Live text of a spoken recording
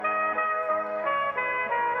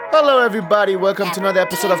Hello, everybody. Welcome to another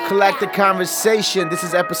episode of Collective Conversation. This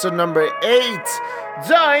is episode number 8.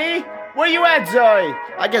 Zoe, where you at, Zoe?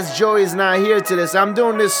 I guess Joey's not here today, so I'm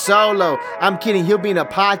doing this solo. I'm kidding. He'll be in a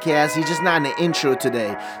podcast. He's just not in the intro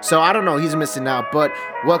today. So I don't know. He's missing out. But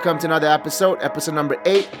welcome to another episode number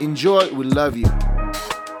 8. Enjoy. We love you.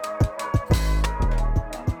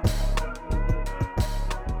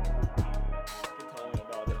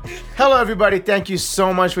 Hello, everybody. Thank you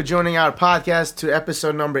so much for joining our podcast to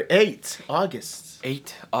episode number 8, August.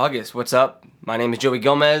 August. What's up? My name is Joey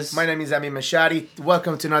Gomez. My name is Ami Mashadi.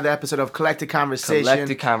 Welcome to another episode of Collective Conversation.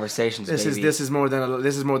 Collective Conversations, baby. This is more than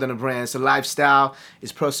a brand. It's a lifestyle.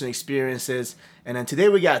 It's personal experiences. And then today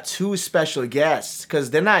we got two special guests because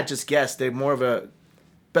they're not just guests. They're more of a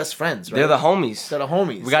best friends, right? They're the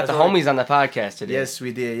homies. We got the homies on the podcast today. Yes,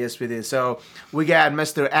 we did. So we got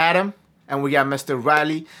Mr. Adam and we got Mr.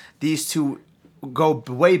 Riley. These two go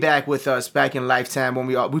way back with us back in Lifetime when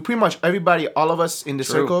we pretty much everybody, all of us in the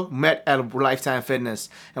circle met at Lifetime Fitness,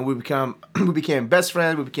 and we became best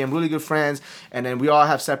friends. We became really good friends, and then we all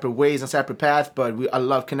have separate ways and separate paths. But I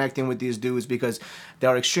love connecting with these dudes because they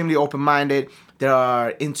are extremely open-minded. They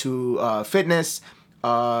are into fitness.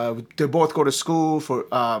 They both go to school for.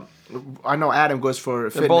 I know Adam goes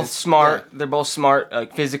for fitness. They're both smart. Yeah. They're both smart,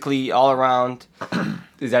 like physically, all around.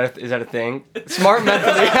 Is that a thing? Smart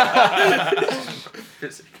mentally.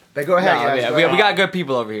 But go ahead, guys. We got good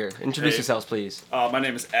people over here. Introduce yourselves, please. My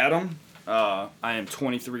name is Adam. I am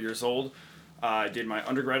 23 years old. I did my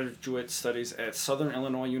undergraduate studies at Southern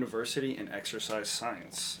Illinois University in exercise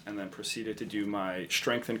science, and then proceeded to do my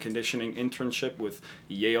strength and conditioning internship with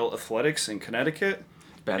Yale Athletics in Connecticut.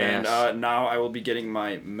 Badass. And now I will be getting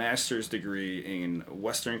my master's degree in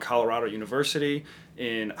Western Colorado University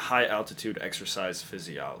in high altitude exercise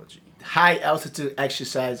physiology. High altitude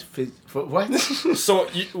exercise for what? So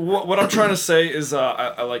what I'm trying to say is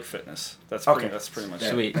I like fitness. That's pretty much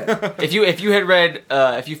Sweet. If you had read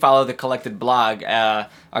if you follow the Collected blog, our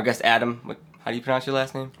guest Adam, how do you pronounce your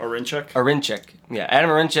last name? Arinchek. Yeah,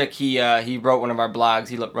 Adam Arinchek. He wrote one of our blogs.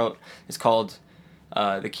 He wrote, it's called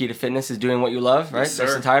The Key to Fitness is Doing What You Love, right? Yes, sir.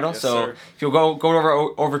 That's the title. Yes, so sir. if you'll go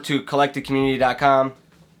over to collectivecommunity.com,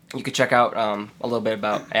 you could check out a little bit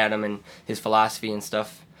about Adam and his philosophy and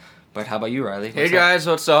stuff. But how about you, Riley? Hey guys,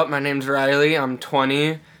 what's up? My name's Riley. I'm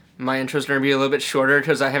 20. My intro's going to be a little bit shorter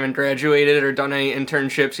because I haven't graduated or done any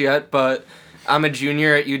internships yet, but I'm a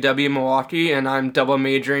junior at UW Milwaukee, and I'm double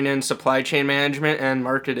majoring in supply chain management and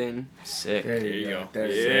marketing. Sick. There There you go.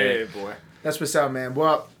 That's Yeah, boy. That's what's up, man.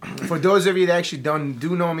 Well, for those of you that actually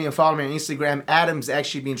do know me and follow me on Instagram, Adam's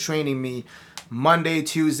actually been training me Monday,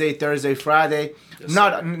 Tuesday, Thursday, Friday. Yes,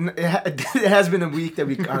 It has been a week that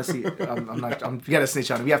we honestly, we gotta snitch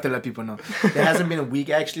on it. We have to let people know. There hasn't been a week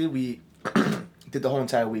actually. We did the whole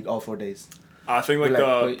entire week, all 4 days. I think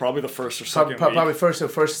probably the first or second week.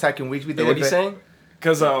 Probably second week we did. What are you saying?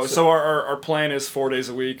 Because so our plan is 4 days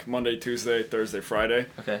a week, Monday, Tuesday, Thursday, Friday.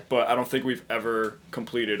 Okay. But I don't think we've ever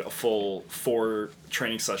completed a full 4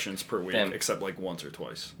 training sessions per week, except like once or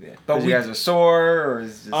twice. Yeah. But you guys are sore, or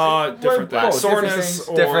is this Different both, things. Soreness different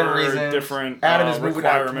or different reasons. different Adam is moving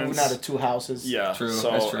requirements. out of 2 houses. Yeah. True, So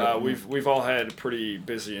that's true. we've all had pretty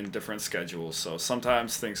busy and different schedules, so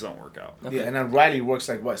sometimes things don't work out. Yeah, and then Riley works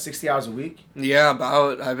like 60 hours a week? Yeah,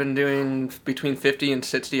 I've been doing between 50 and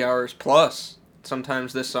 60 hours plus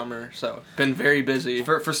sometimes this summer, so been very busy.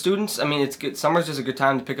 For students, I mean, it's good. Summer's just a good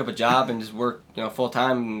time to pick up a job and just work, full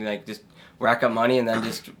time, and like just rack up money, and then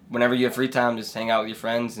just whenever you have free time, just hang out with your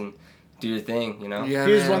friends and do your thing, Yeah,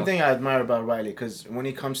 Here's man. one thing I admire about Riley, because when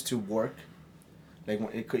it comes to work, like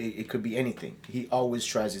it could be anything. He always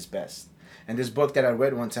tries his best. And this book that I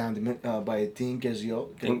read one time by Dean Dean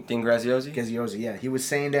Graziosi? Graziosi, yeah, he was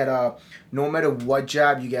saying that no matter what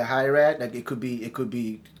job you get hired at, like it could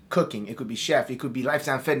be cooking, it could be chef, it could be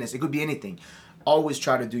Lifetime Fitness, it could be anything. Always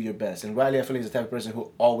try to do your best. And Riley, I feel like, is the type of person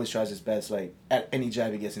who always tries his best, like at any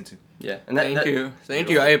job he gets into. Yeah. And Thank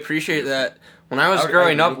you. I appreciate that. When I was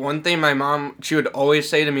growing up, one thing my mom, she would always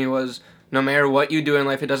say to me was, no matter what you do in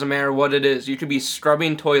life, it doesn't matter what it is. You could be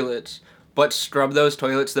scrubbing toilets, but scrub those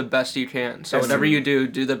toilets the best you can. So whatever you do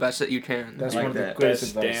the best that you can. That's like one of the that.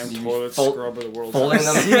 greatest Best advice. damn toilet Fold- scrubber the world folding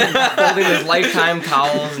has. folding those Lifetime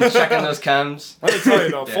towels and checking those chems. Let me tell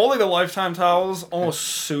you though, Yeah. folding the Lifetime towels almost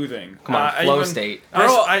soothing. Come on, flow state.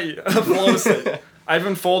 Flow state. I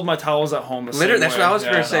even fold my towels at home the Literally, same that's way. what I was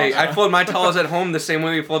gonna say. no. I fold my towels at home the same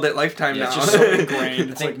way we fold at Lifetime Yeah, now. It's just so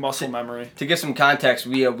ingrained. It's think- like muscle memory. To give some context,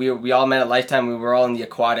 we all met at Lifetime. We were all in the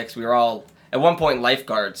aquatics. We were all at one point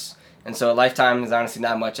lifeguards, and so at Lifetime there's honestly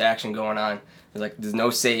not much action going on. there's no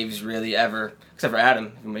saves really ever except for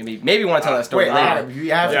Adam. Maybe you want to tell that story Wait, later. Adam,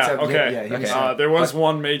 you have to Yeah, tell. okay. Yeah, he Okay. was- There was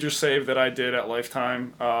one major save that I did at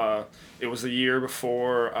Lifetime. It was the year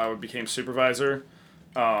before I became supervisor.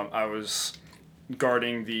 I was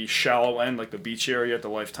guarding the shallow end, like the beach area at the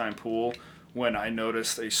Lifetime pool, when I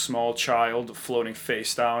noticed a small child floating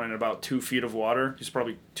face down in about 2 feet of water. He's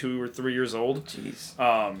probably 2 or 3 years old. Jeez.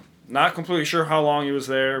 Not completely sure how long he was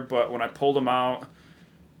there, but when I pulled him out,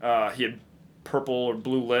 he had purple or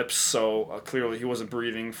blue lips, so clearly he wasn't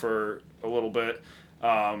breathing for a little bit.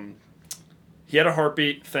 He had a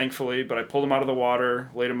heartbeat, thankfully, but I pulled him out of the water,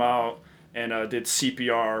 laid him out, and did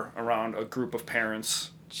CPR around a group of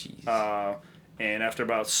parents. Jeez. And after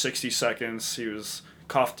about 60 seconds, he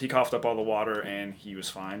coughed up all the water, and he was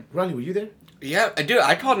fine. Riley, were you there? Yeah, dude,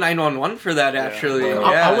 I called 911 for that, actually. Yeah.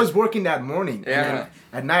 Yeah. I was working that morning. Yeah. And then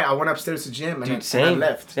at night, I went upstairs to the gym and, Dude, and I same.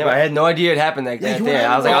 left. Same. I had no idea it happened like Yeah, that you day. were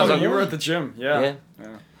I was like, Oh, you were at the gym, yeah.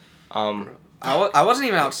 I wasn't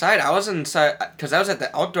even outside. I was inside because I was at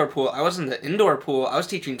the outdoor pool. I was in the indoor pool. I was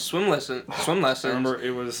teaching swim lessons. I remember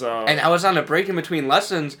it was... And I was on a break in between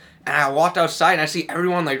lessons, and I walked outside, and I see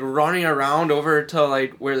everyone, like, running around over to,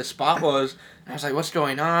 like, where the spot was. And I was like, what's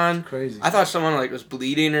going on? Crazy. I thought someone, like, was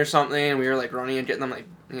bleeding or something, and we were, like, running and getting them, like,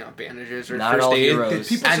 bandages or Not first all aid. heroes. Did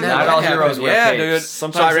people And say then Not that? all what happened? heroes wear Yeah, capes. dude.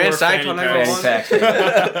 Sometimes So I they ran wear inside fanny when I packs. was Fanny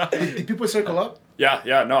packs, baby. Did people circle up?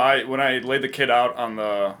 Yeah, no, when I laid the kid out on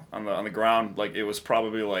the ground, like, it was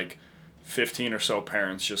probably, like, 15 or so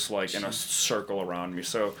parents just, like, in a circle around me.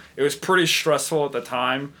 So it was pretty stressful at the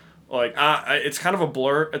time. Like, it's kind of a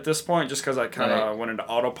blur at this point just because I kind of Right. went into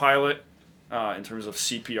autopilot in terms of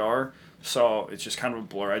CPR. So it's just kind of a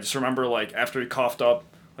blur. I just remember, like, after he coughed up,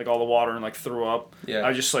 like, all the water and, like, threw up, Yeah.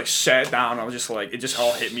 I just, like, sat down. I was just, like, it just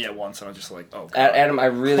all hit me at once. And I was just, like, oh, God. Adam, I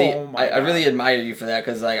really, Oh my I really God. admire you for that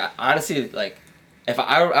because, like, honestly, like, if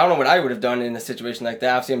I don't know what I would have done in a situation like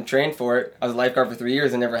that. Obviously, I'm trained for it. I was a lifeguard for 3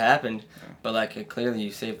 years. It never happened. But, like, clearly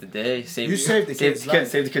you saved the day. You saved the kid's life.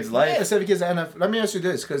 Saved the kid's life. Yeah, saved the kid's life. And let me ask you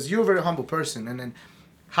this, because you're a very humble person. And then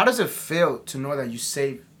how does it feel to know that you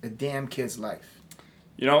saved a damn kid's life?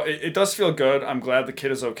 You know, it does feel good. I'm glad the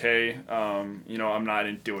kid is okay. You know, I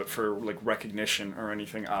didn't do it for, like, recognition or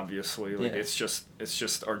anything, obviously. Like, Yeah. it's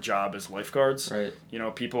just our job as lifeguards. Right. You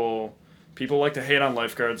know, people like to hate on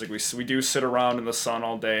lifeguards. Like, we do sit around in the sun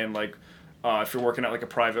all day, and, like, if you're working at, like, a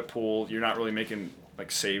private pool, you're not really making,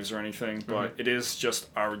 like, saves or anything. But it is just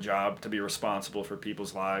our job to be responsible for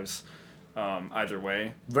people's lives, either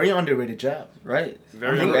way. Very underrated job. Right.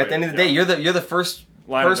 Very I think at the end of the day, underrated, you're the first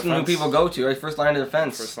Line of person who defense. people go to, right? First line of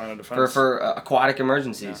defense. First line of defense. For aquatic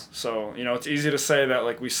emergencies. So, you know, it's easy to say that,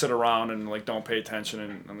 like, we sit around and, like, don't pay attention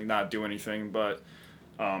and like, not do anything. But,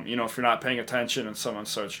 you know, if you're not paying attention and someone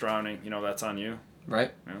starts drowning, you know, that's on you.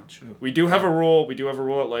 Right. Yeah. True. We do have a rule. We do have a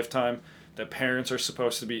rule at Lifetime that parents are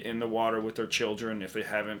supposed to be in the water with their children if they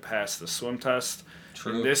haven't passed the swim test.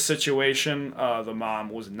 True. In this situation, the mom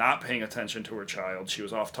was not paying attention to her child. She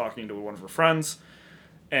was off talking to one of her friends.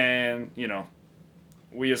 And, you know,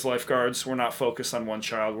 we as lifeguards, we're not focused on one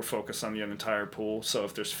child. We're focused on the entire pool. So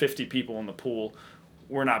if there's 50 people in the pool,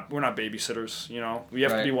 we're not babysitters, you know. We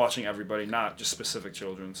have to Right. be watching everybody, not just specific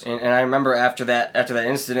children. So. And I remember after that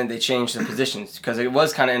incident, they changed the positions because it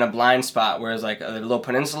was kind of in a blind spot, whereas like a little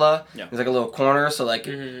peninsula, Yeah. there's like a little corner, so like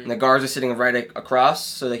and the guards are sitting right across,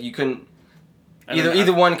 so like you couldn't And either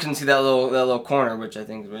then one couldn't see that little corner, which I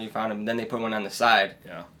think is where you found him. Then they put one on the side,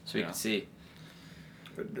 Yeah. so we Yeah. could see.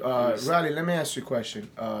 Riley, let me ask you a question.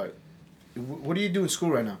 What do you do in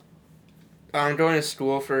school right now? I'm going to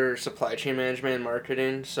school for supply chain management and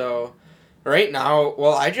marketing, so right now,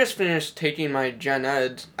 well, I just finished taking my gen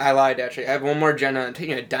ed. I lied, actually. I have one more gen ed. I'm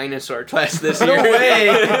taking a dinosaur class this year. No way!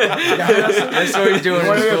 That's what he's doing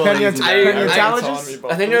What in are your school. opinions? He's- Paleontologist?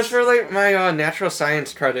 I think it was for, like, my natural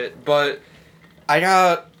science credit, but I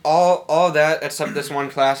got all of that except this one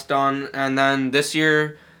class done, and then this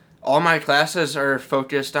year, all my classes are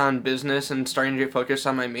focused on business and starting to get focused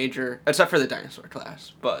on my major, except for the dinosaur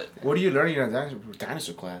class, but... What are you learning in a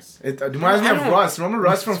dinosaur class? It reminds me I of don't- Russ. Remember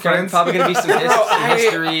Russ from It's probably, Friends? probably gonna be some I-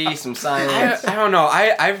 history, some science. I don't know.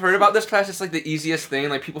 I've heard about this class. It's like the easiest thing.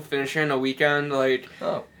 Like people finish it in a weekend. Like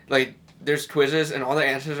Oh. there's quizzes and all the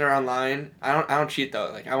answers are online. I don't cheat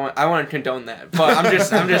though. Like I want to condone that. But I'm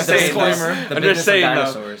just saying. Disclaimer. The I'm business just of saying though.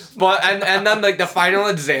 dinosaurs. But and then like the final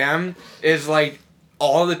exam is like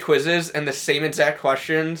all the quizzes and the same exact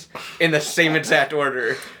questions in the same exact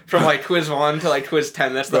order from like quiz 1 to like quiz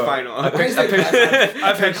 10. That's the Bro, final. I've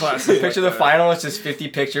had classes. Picture the final. It's just 50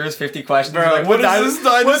 pictures, 50 questions. Bro, You're like, what is this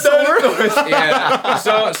dinosaur? Yeah.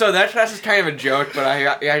 So that class is kind of a joke, but I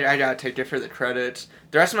gotta take it for the credits.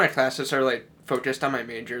 The rest of my classes are like focused on my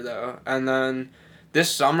major though. And then this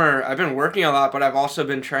summer I've been working a lot, but I've also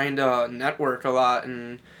been trying to network a lot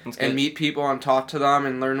and meet people and talk to them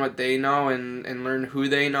and learn what they know and learn who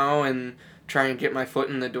they know and try and get my foot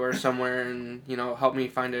in the door somewhere and, you know, help me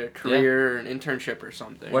find a career or an internship or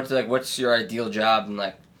something. What's your ideal job in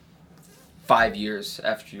like 5 years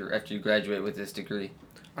after you graduate with this degree?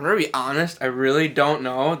 I'm gonna be honest, I really don't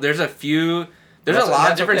know. There's a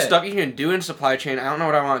lot of different stuff you can do in supply chain. I don't know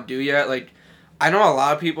what I want to do yet. Like, I know a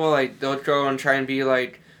lot of people, like, they'll go and try and be,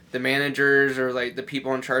 like, the managers or, like, the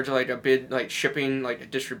people in charge of, like, a big, like, shipping, like, a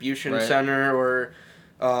distribution center or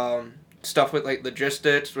stuff with, like,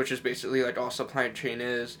 logistics, which is basically, like, all supply chain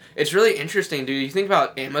is. It's really interesting, dude. You think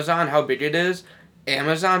about Amazon, how big it is.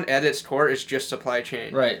 Amazon, at its core, is just supply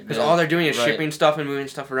chain. Right. Because all they're doing is shipping stuff and moving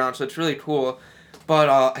stuff around, so it's really cool. But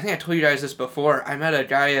I think I told you guys this before. I met a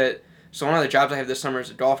guy so one of the jobs I have this summer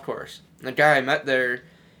is a golf course. And the guy I met there,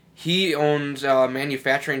 he owns a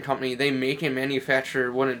manufacturing company. They make and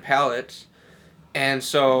manufacture wooden pallets. And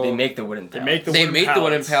so... They make the wooden pallets. They make the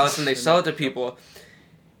wooden pallets and they sell it to people.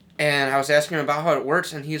 And I was asking him about how it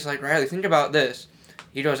works, and he's like, Riley, think about this.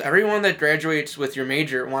 He goes, everyone that graduates with your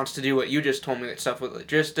major wants to do what you just told me, like stuff with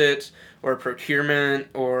logistics or procurement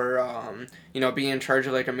or, being in charge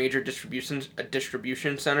of like a major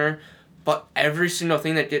distribution center. But every single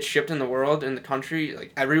thing that gets shipped in the world, in the country,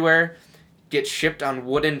 like everywhere, gets shipped on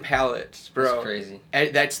wooden pallets, bro. That's crazy.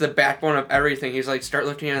 That's the backbone of everything. He's like, start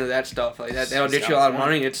looking into that stuff. Like that'll get you a lot of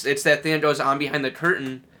money. It's that thing that goes on behind the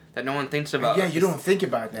curtain that no one thinks about. Yeah, you don't think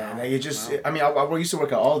about that. Like, it just, I mean, I used to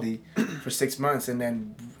work at Aldi for 6 months, and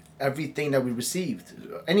then everything that we received,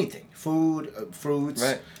 anything, food, fruits,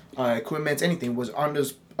 equipment, anything, was on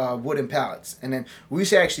those wooden pallets. And then we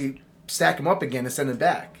used to actually stack them up again and send it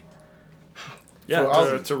back. Yeah,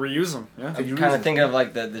 to reuse them. Yeah. I'm kind of thinking of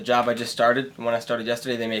like the job I just started. When I started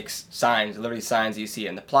yesterday, they make signs, literally signs that you see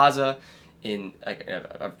in the plaza, in like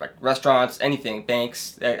restaurants, anything,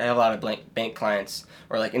 banks. I have a lot of bank clients,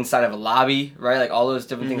 or like inside of a lobby, right? Like all those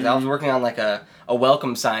different things. I was working on like a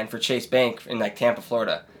welcome sign for Chase Bank in like Tampa,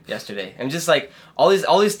 Florida yesterday, and just like all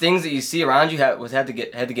these things that you see around you had to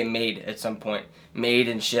get made at some point, made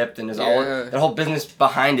and shipped, and there's all that whole business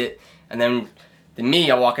behind it, and then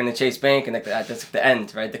me, I walk into Chase Bank, and that's like the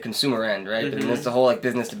end, right? The consumer end, right? And it's the whole like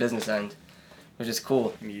business to business end, which is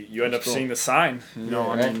cool. You end up seeing the sign. You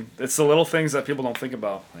know, I mean, it's the little things that people don't think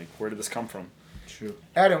about. Like, where did this come from? True.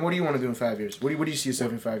 Adam, what do you want to do in 5 years? What do you see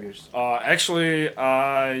yourself in 5 years? Actually,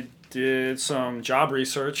 I did some job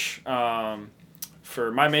research. For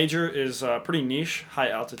my major is pretty niche, high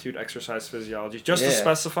altitude exercise physiology. Just to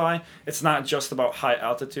specify, it's not just about high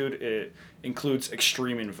altitude. It includes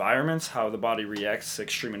extreme environments, how the body reacts to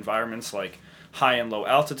extreme environments like high and low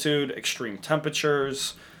altitude, extreme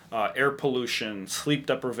temperatures, air pollution, sleep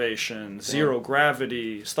deprivation, zero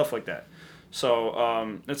gravity, stuff like that.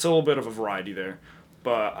 So it's a little bit of a variety there.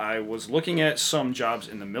 But I was looking at some jobs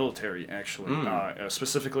in the military, actually,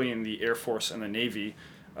 specifically in the Air Force and the Navy,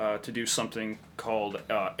 to do something called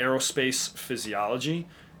aerospace physiology.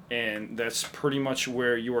 And that's pretty much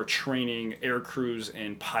where you are training air crews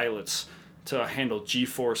and pilots to handle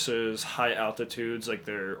G-forces, high altitudes, like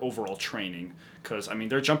their overall training. Because, I mean,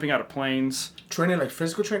 they're jumping out of planes. Training, like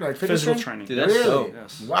physical training? Like physical training. Dude, that's dope.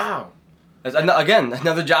 Yes. Wow. Again,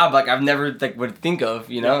 another job like I've never would think of,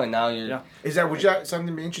 you know, and now you're... Yeah. Is that, would you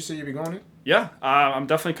something be interested you'd be going in? Yeah, I'm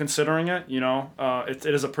definitely considering it, you know. It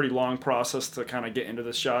is a pretty long process to kind of get into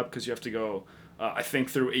this job because you have to go, I think,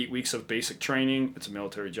 through 8 weeks of basic training. It's a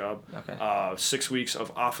military job. Okay. 6 weeks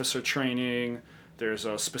of officer training. There's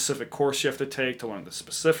a specific course you have to take to learn the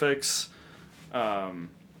specifics of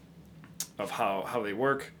how they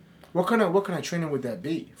work. What kind of training would that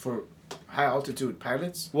be for high altitude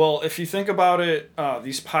pilots? Well, if you think about it,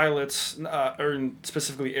 these pilots, or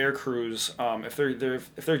specifically air crews,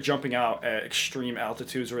 if they're jumping out at extreme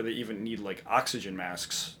altitudes where they even need like oxygen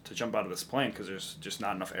masks to jump out of this plane because there's just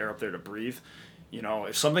not enough air up there to breathe. You know,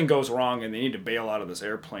 if something goes wrong and they need to bail out of this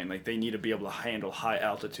airplane, like they need to be able to handle high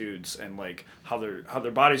altitudes and like how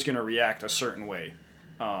their body's gonna react a certain way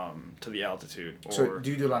to the altitude. So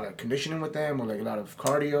do you do a lot of conditioning with them or like a lot of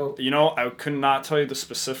cardio? You know, I could not tell you the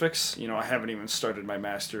specifics. You know, I haven't even started my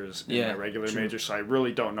master's in my regular major, so I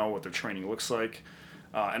really don't know what their training looks like.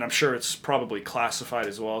 And I'm sure it's probably classified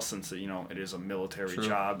as well since, you know, it is a military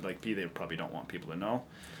job. Like, they probably don't want people to know.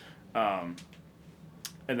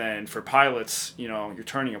 And then for pilots, you know, you're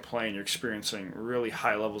turning a plane, you're experiencing really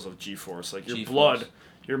high levels of G-force. Like,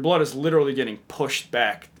 your blood is literally getting pushed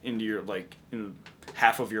back into your, like, in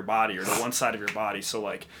half of your body or to one side of your body. So,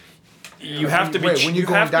 like, you have to be. Wait, when you're you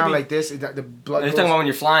going have to down be- like this, the blood. You're talking about when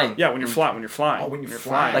you're flying. Yeah, when you're flying. When you're flying. Oh, when you're You're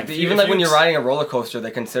flying. Like If even you- like if when you you're riding a roller coaster,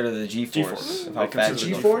 they consider the G-force. Of how They fast consider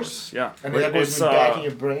you're the going. G-force? Yeah. And that goes back in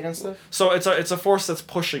your brain and stuff. So it's a force that's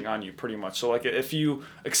pushing on you pretty much. So like if you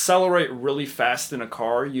accelerate really fast in a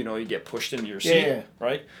car, you know you get pushed into your seat, Yeah.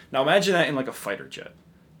 right? Now imagine that in like a fighter jet.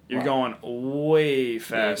 You're going way Yeah,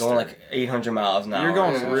 faster. you're going like 800 miles an hour. You're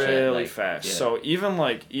going or some shit, really like, fast. yeah. So even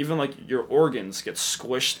like your organs get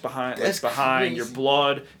squished behind That's behind your crazy.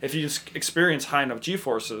 blood. If you just experience high enough G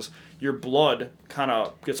forces, your blood kind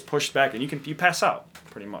of gets pushed back and you pass out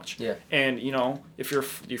pretty much. Yeah. And you know if you're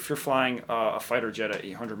flying a fighter jet at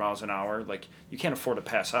 800 miles an hour, like you can't afford to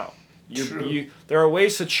pass out. There are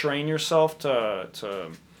ways to train yourself to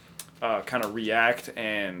kind of react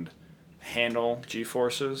and handle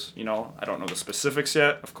G-forces. You know, I don't know the specifics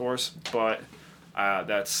yet, of course, but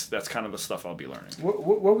that's kind of the stuff I'll be learning.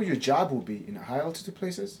 What would your job would be in high altitude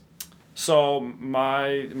places? So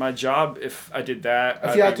my job, if I did that,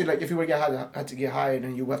 If you had to if you were had to get hired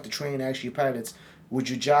and you have to train actually pilots, would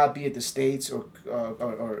your job be at the States or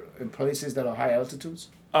in places that are high altitudes?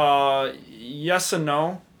 Yes and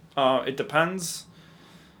no. It depends.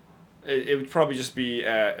 It would probably just be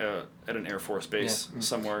at an Air Force base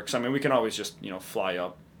somewhere. Because I mean, we can always just fly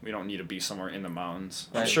up. We don't need to be somewhere in the mountains.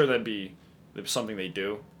 I'm Right. sure that'd be something they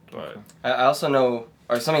do. But I also know,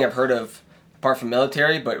 or something I've heard of, apart from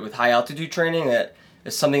military, but with high altitude training, that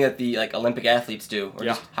is something that the like Olympic athletes do, or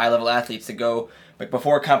just high level athletes to go like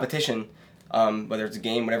before competition, whether it's a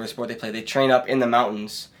game, whatever sport they play, they train up in the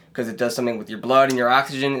mountains because it does something with your blood and your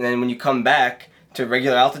oxygen, and then when you come back to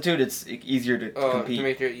regular altitude, it's easier to compete. To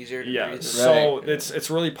make it easier to breathe. So Right. it's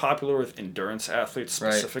really popular with endurance athletes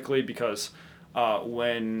specifically because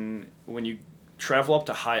when you travel up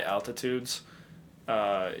to high altitudes,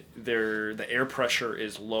 the air pressure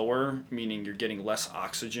is lower, meaning you're getting less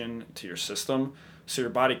oxygen to your system. So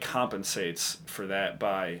your body compensates for that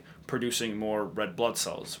by producing more red blood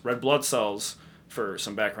cells. Red blood cells, for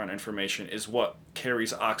some background information, is what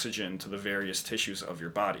carries oxygen to the various tissues of your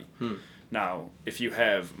body. Now, if you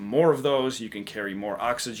have more of those, you can carry more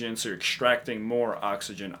oxygen, so you're extracting more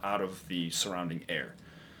oxygen out of the surrounding air.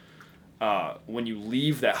 When you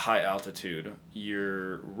leave that high altitude,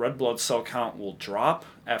 your red blood cell count will drop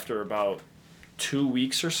after about 2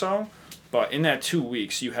 weeks or so. But in that 2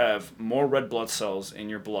 weeks, you have more red blood cells in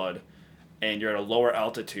your blood, and you're at a lower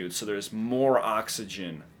altitude, so there's more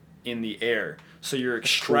oxygen in the air. So you're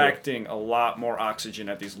extracting a lot more oxygen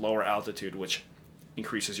at these lower altitude, which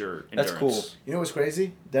increases your endurance. That's cool. You know what's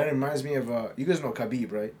crazy? That reminds me of you guys know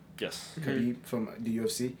Khabib, right? Yes. Khabib from the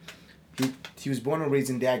UFC. He was born and raised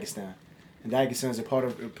in Dagestan, and Dagestan is a part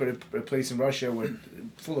of a place in Russia with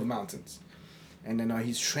full of mountains, and then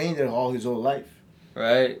he's trained there all his whole life.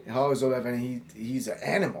 Right. All his whole life, and he's an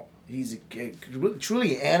animal. He's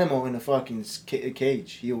truly an animal in a fucking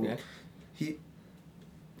cage.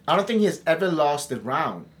 I don't think he has ever lost a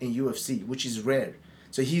round in UFC, which is rare.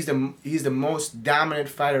 So he's the most dominant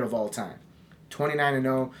fighter of all time.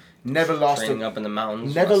 29-0, never lost Training up in the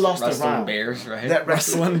mountains. Never lost a wrestling round. bears, right? That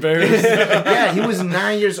Wrestling bears. Yeah, he was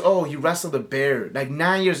 9 years old. He wrestled a bear. Like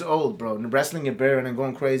 9 years old, bro. Wrestling a bear and then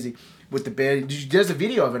going crazy with the bear. There's a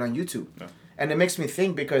video of it on YouTube. Yeah. And it makes me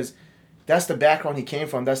think because that's the background he came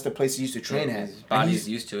from. That's the place he used to train at. His body's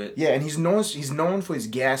used to it. Yeah, and he's known for his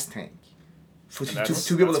gas tank. To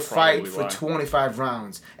be able to that's fight probably for why. 25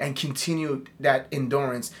 rounds and continue that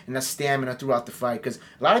endurance and that stamina throughout the fight. Because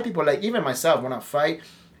a lot of people, like even myself, when I fight,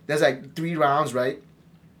 there's like 3 rounds, right?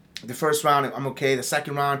 The first round, I'm okay. The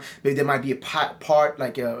second round, maybe there might be a part,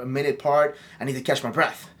 like a minute part. I need to catch my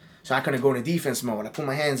breath. So I kind of go into defense mode. I put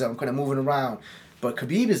my hands up. I'm kind of moving around. But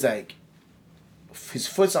Khabib is like, his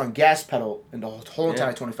foot's on gas pedal in the whole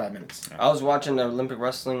entire 25 minutes. I was watching the Olympic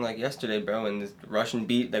wrestling like yesterday, bro, and this Russian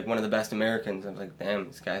beat like one of the best Americans. I was like, damn,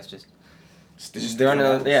 this guy's just.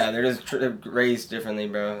 They're just raised differently,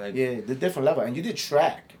 bro. Like, Yeah, the different level. And you did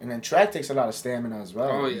track. And then track takes a lot of stamina as well.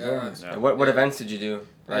 Oh, yeah. Endurance. Yeah. What events did you do?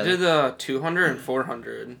 I did the 200 and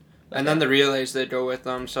 400. And then the relays that go with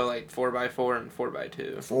them, so like 4x4 and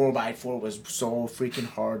 4x2. 4x4 was so freaking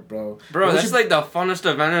hard, bro. Bro, What was that's your- like the funnest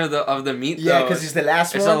event of the meet. Yeah, though. because it's the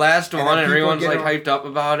last It's one. the last and one, then and people everyone's get like on- hyped up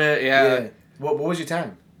about it. Yeah. What was your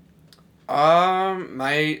time? I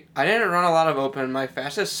didn't run a lot of open. My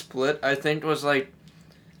fastest split I think was like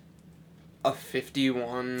a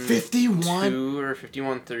 51. 51? 2 or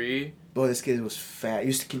 51.3. Bro, this kid was fat.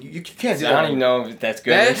 You can't do I that. don't even know if that's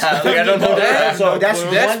good. That's- I don't know. that's- So that's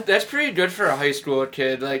one. That's pretty good for a high school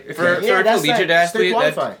kid. Like for Yeah, a that's collegiate like state athlete,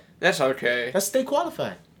 qualified. that's okay. That's state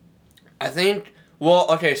qualified. I think Well,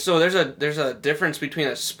 okay, so there's a difference between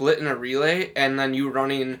a split and a relay, and then you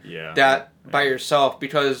running that by yourself,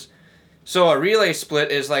 because so a relay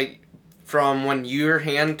split is like from when your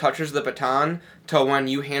hand touches the baton to when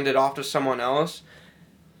you hand it off to someone else,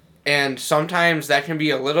 and sometimes that can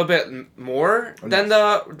be a little bit more than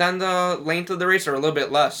the length of the race, or a little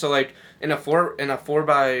bit less. So like in a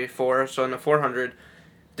 4x4, so in a 400,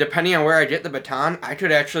 depending on where I get the baton, I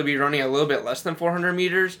could actually be running a little bit less than 400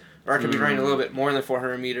 meters. Or I could be running a little bit more than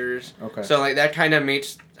 400 meters. Okay. So, like, that kind of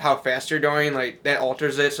makes how fast you're going, like, that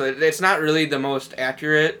alters it. So, it's not really the most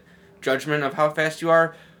accurate judgment of how fast you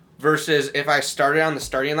are. Versus if I started on the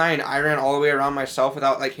starting line, I ran all the way around myself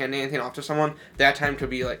without, like, handing anything off to someone, that time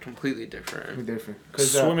could be, like, completely different.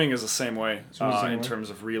 Swimming is the same way in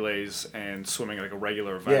terms of relays and swimming like a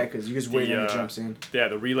regular event. Yeah, because you just wait when it jumps in. Yeah,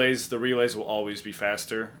 the relays will always be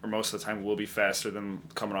faster, or most of the time will be faster than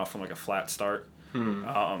coming off from, like, a flat start.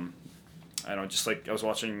 I don't just like I was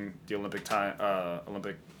watching the Olympic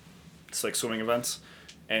like swimming events,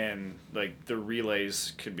 and like the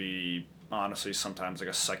relays could be honestly sometimes like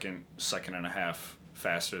a second and a half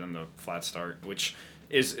faster than the flat start, which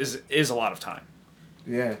is a lot of time.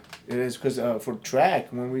 Yeah, it is, because for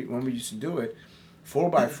track when we used to do it,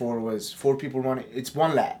 4x4 was 4 people running. It's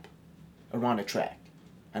 1 lap around the track,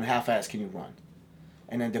 and how fast can you run?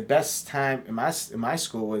 And then the best time in my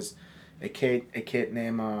school was a kid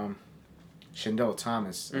named Shandell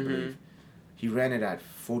Thomas, I believe. He ran it at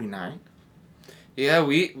 49. Yeah,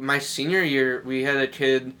 my senior year we had a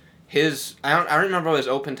kid. I don't remember what his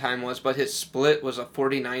open time was, but his split was a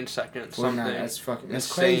 49 second 49. something.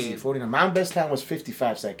 That's crazy. 49. My best time was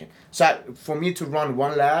 55 seconds. So for me to run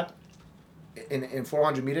 1 lap in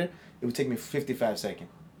 400 meter, it would take me 55 seconds.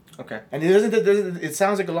 Okay. And it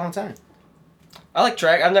sounds like a long time. I like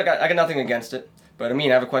track. I got nothing against it. But I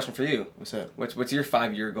mean, I have a question for you. What's up? What's your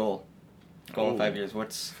 5-year goal? In 5 years.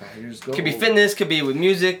 5 years goal? Could be fitness, could be with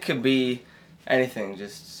music, could be anything.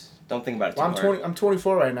 Just don't think about it too hard. I'm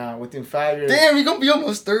 24 right now. Within 5 years. Damn, you're gonna be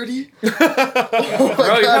almost 30. Bro, you're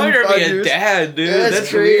probably gonna be a dad, dude.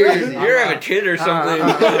 That's crazy. Weird. You're having a kid or something.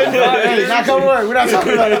 Hey, not gonna work. We're not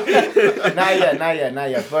talking about it. Not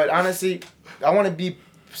yet. But honestly, I want to be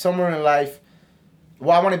somewhere in life.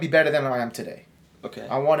 Well, I want to be better than I am today. Okay.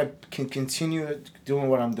 I want to continue doing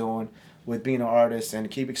what I'm doing with being an artist,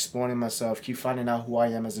 and keep exploring myself, keep finding out who I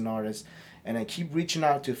am as an artist, and then keep reaching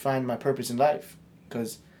out to find my purpose in life.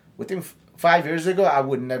 Because within 5 years ago, I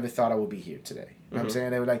would never thought I would be here today. You know what I'm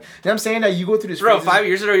saying? They were like, you know what I'm saying? That you go through this. Bro, 5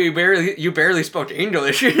 years ago, you barely spoke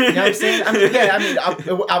English. You know what I'm saying?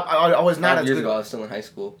 I was not 5 as years good. ago, I was still in high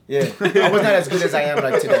school. Yeah, I was not as good as I am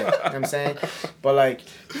like today. You know what I'm saying? But like,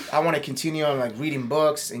 I want to continue on like reading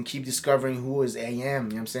books and keep discovering who is I am. You know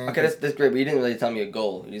what I'm saying? Okay, that's great, but you didn't really tell me a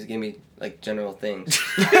goal. You just gave me like general things.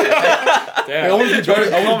 Damn. I was better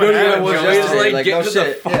than I was yesterday. Like, no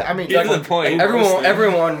shit. Yeah, I mean, Get to the point.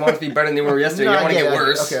 Everyone wants to be better than they were yesterday. You don't want to get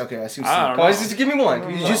worse. Okay, I see what I you're don't saying. know. Just give me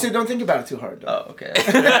one. You just said don't think about it too hard, though. Oh, okay.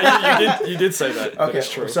 you did say that. Okay,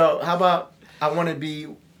 That's true. so how about I want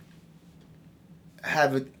to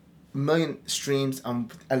have a million streams on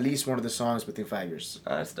at least one of the songs within 5 years.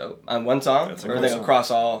 That's dope. On one song? That's a Or cool they song.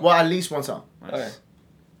 across all? Well, at least one song. Okay.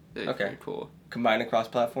 Okay. Cool. Combined across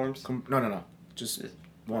platforms? No. Just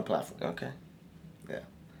one platform. Okay.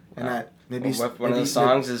 And Wow. that maybe One of the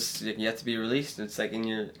songs is yet to be released. It's like in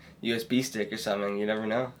your USB stick or something. You never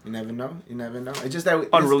know. You never know. It's just that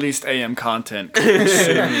Unreleased AM content.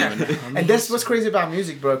 and that's what's crazy about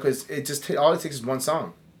music, bro. Because it just all it takes is one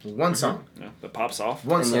song. One song. Yeah, that pops off.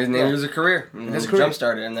 One And song. there's a career. And There's then a career. jump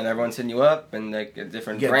started, and then everyone's hitting you up, and like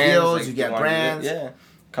different You get brands. deals, like, you get want to do- brands. Yeah.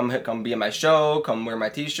 Come be at my show. Come wear my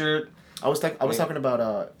T-shirt. I was talking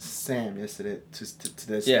about Sam yesterday to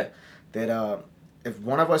this. Yeah. That if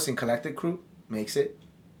one of us in Collective Crew makes it.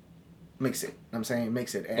 You know what I'm saying?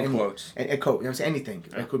 Makes it. In quotes. And quote. You know what I'm saying? Anything.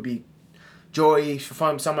 Yeah. It could be Joey.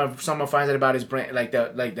 Someone finds out about his brand,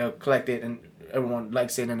 they'll collect it, and everyone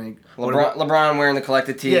likes it, and then LeBron wearing the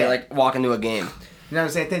collected tee, Yeah. like walking to a game. You know what I'm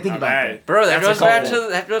saying? Think about Alright. it. Bro, that That's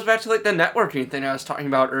goes back to like the networking thing I was talking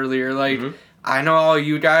about earlier. Like, Mhm. I know all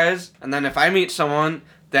you guys, and then if I meet someone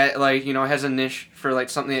that like has a niche for like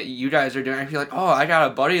something that you guys are doing, I feel like, oh, I got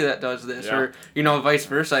a buddy that does this, Yeah. or vice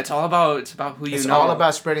versa. It's about who you It's know. all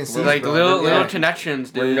about spreading seeds, like bro. little Yeah.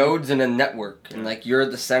 connections, We're dude. nodes in a network, and like you're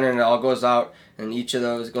at the center, and it all goes out, and each of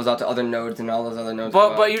those goes out to other nodes, and all those other nodes.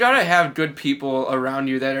 go out. But you gotta have good people around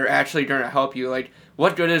you that are actually gonna help you. Like,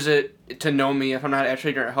 what good is it to know me if I'm not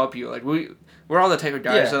actually gonna help you? Like we're all the type of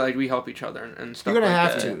guys Yeah. that like we help each other and stuff. You're gonna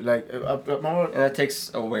like have that. to like more. And that takes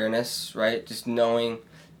awareness, right? Just knowing.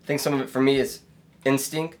 I think some of it for me is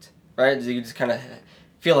instinct, right? You just kind of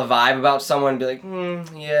feel a vibe about someone and be like,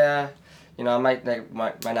 yeah, you know, I might not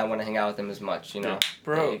want to hang out with them as much, you know.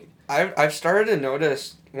 Bro, I've started to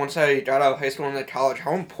notice once I got out of high school and into college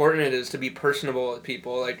how important it is to be personable with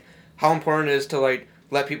people. Like, how important it is to, like,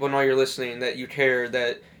 let people know you're listening, that you care,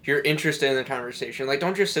 that you're interested in the conversation. Like,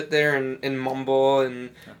 don't just sit there and mumble and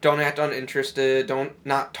don't act uninterested. Don't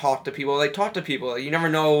not talk to people. Like, talk to people. You never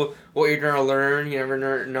know what you're going to learn. You never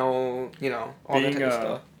know, you know, all that type of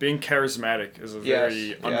stuff. Being charismatic is a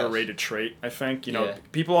very underrated trait, I think. You know, Yeah.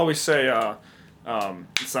 people always say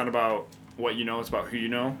it's not about what you know, it's about who you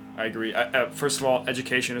know. I agree. First of all,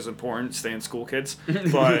 education is important. Stay in school, kids.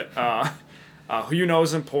 But who you know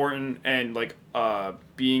is important, and like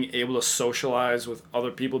being able to socialize with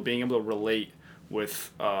other people, being able to relate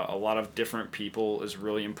with a lot of different people is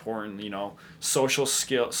really important. You know, social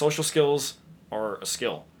skills are a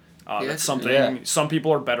skill. That's something some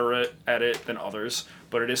people are better at it than others,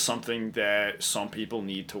 but it is something that some people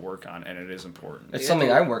need to work on, and it is important. It's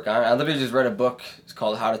something I work on. I literally just read a book. It's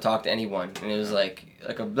called How to Talk to Anyone, and it was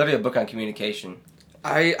literally a book on communication.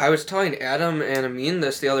 I was telling Adam and Amin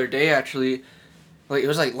this the other day, actually. Like, it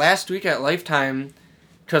was like last week at Lifetime,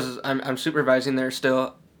 because I'm supervising there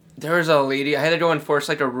still. There was a lady, I had to go enforce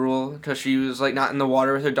like a rule because she was like not in the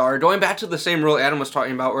water with her daughter. Going back to the same rule Adam was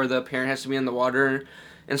talking about, where the parent has to be in the water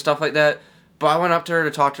and stuff like that. But I went up to her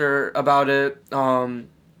to talk to her about it, and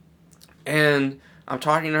I'm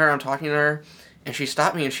talking to her, and she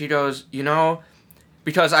stopped me and she goes, you know,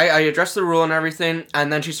 because I addressed the rule and everything,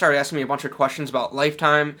 and then she started asking me a bunch of questions about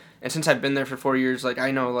Lifetime, and since I've been there for 4 years, like,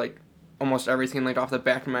 I know like almost everything like off the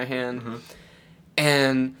back of my hand. Mm-hmm.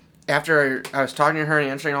 And after I was talking to her and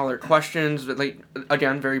answering all her questions, but like,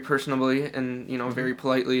 again, very personably and, you know, very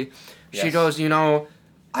politely, she goes, you know,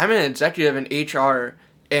 I'm an executive in HR,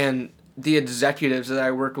 and the executives that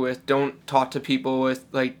I work with don't talk to people with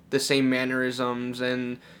like the same mannerisms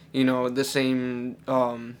and, you know, the same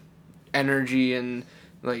energy and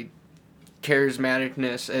like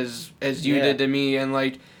charismaticness as you did to me. And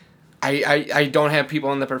like, I don't have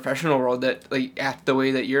people in the professional world that like act the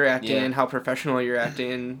way that you're acting and how professional you're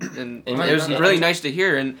acting, and it was really nice to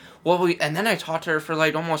hear. And and then I talked to her for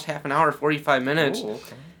like almost half an hour, 45 minutes. Ooh,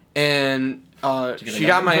 okay. And she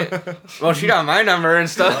got my number and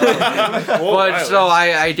stuff. But so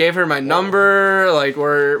I gave her my number, like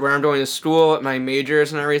where I'm going to school, my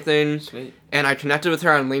majors and everything. Sweet. And I connected with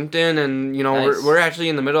her on LinkedIn, and you know, Nice. we're actually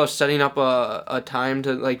in the middle of setting up a time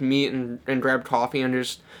to like meet and grab coffee and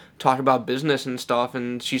just talk about business and stuff.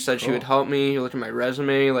 And she said she would help me look at my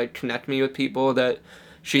resume, like connect me with people that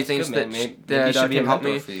she thinks Good, man. Maybe that be a can help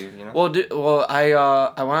mentor me. for you, you know?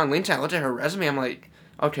 I went on LinkedIn. I looked at her resume. I'm like,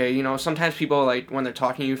 okay, you know, sometimes people like when they're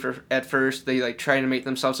talking to you at first, they like try to make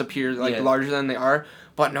themselves appear like larger than they are.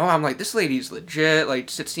 But no, I'm like, this lady's legit.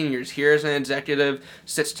 Like 16 years here as an executive,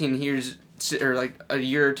 16 years or like a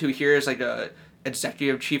year or two here as like a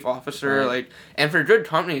executive chief officer, like, and for good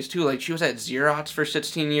companies too. Like, she was at Xerox for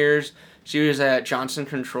 16 years. She was at Johnson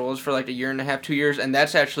Controls for like a year and a half, 2 years, and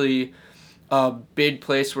that's actually a big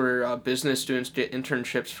place where business students get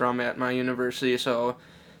internships from at my university. So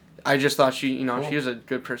I just thought she was a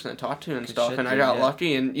good person to talk to and Good stuff, shit, and I dude, got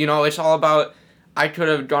lucky. And you know, it's all about, I could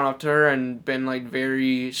have gone up to her and been like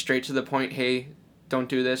very straight to the point. Hey, don't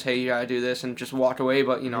do this. Hey, you gotta do this, and just walk away.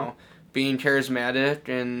 But you know, being charismatic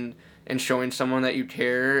and showing someone that you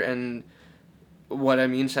care, and what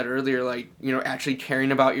Amin said earlier, like, you know, actually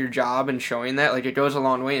caring about your job and showing that, like, it goes a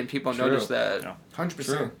long way, and people notice that. Yeah.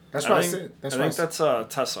 100%. That's what I said. I think that's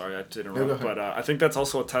sorry, I didn't interrupt, but I think that's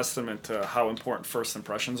also a testament to how important first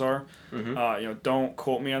impressions are. You know, don't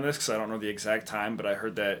quote me on this because I don't know the exact time, but I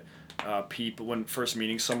heard that people, when first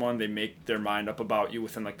meeting someone, they make their mind up about you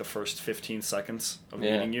within like the first 15 seconds of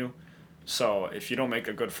meeting you. So if you don't make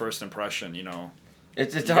a good first impression, you know,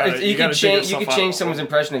 It's hard. You can change someone's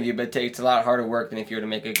impression of you, but it's a lot harder work than if you were to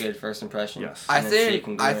make a good first impression. Yes. I think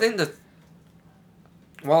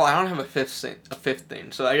well, I don't have a fifth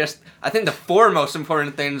thing. So I think the four most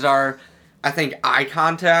important things are, I think eye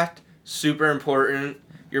contact, super important,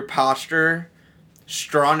 your posture,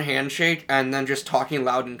 strong handshake, and then just talking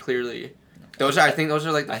loud and clearly. I think those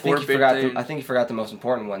are like the four big things. I think you forgot the most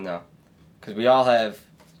important one though, because we all have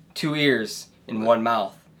 2 ears in one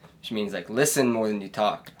mouth. Which means like listen more than you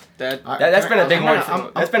talk. That's been a big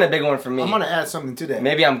one. That's been a big one for me. I'm gonna add something to that.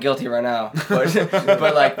 Maybe I'm guilty right now,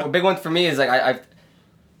 but like a big one for me is like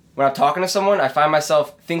when I'm talking to someone, I find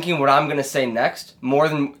myself thinking what I'm gonna say next more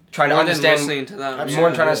than trying to understand. Listening to them. More than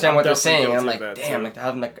trying to understand what they're saying. And I'm guilty like, of that, damn, too. like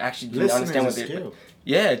I'm like actually Listening understand what is a they're. skill.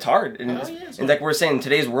 Yeah, it's hard, and, Oh, yeah, and like we're saying in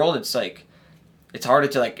today's world, it's like it's harder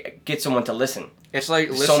to like get someone to listen. it's like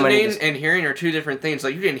So listening and hearing are two different things.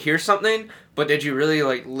 Like you can hear something, but did you really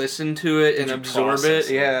like listen to it and absorb it?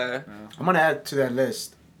 Yeah. I'm gonna add to that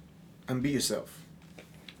list, and be yourself.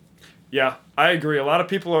 Yeah, I agree. A lot of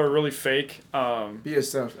people are really fake. Be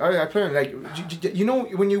yourself. I plan like you know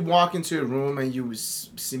when you walk into a room and you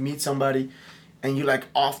meet somebody, and you like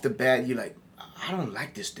off the bat you like, I don't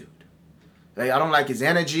like this dude. Like I don't like his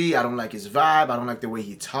energy. I don't like his vibe. I don't like the way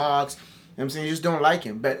he talks. You know what I'm saying? You just don't like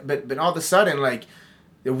him. But all of a sudden like,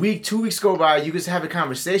 the week, 2 weeks go by, you just have a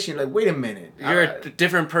conversation like, wait a minute, You're a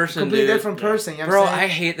different person, completely dude. different person. You know Bro, what I'm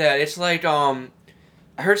saying? I hate that. It's like I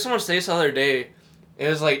heard someone say this the other day. It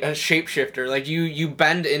was like a shapeshifter. Like you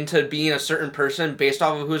bend into being a certain person based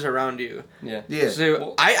off of who's around you. Yeah. Yeah.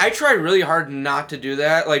 So I try really hard not to do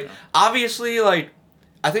that. Like obviously, like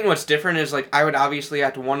I think what's different is like I would obviously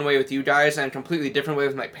act one way with you guys and a completely different way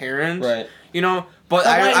with my parents. Right. You know, but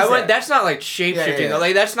Why is I went. that? That's not like shapeshifting. Yeah.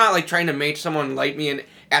 Like that's not like trying to make someone like me and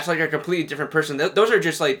act like a completely different person. Those are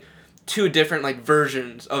just like two different like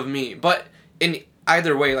versions of me. But in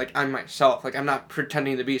either way, like I'm myself. Like I'm not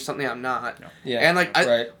pretending to be something I'm not. No. Yeah. And like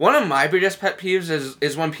right. one of my biggest pet peeves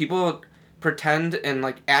is when people pretend and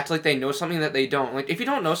like act like they know something that they don't. Like if you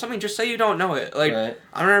don't know something, just say you don't know it. Like Right.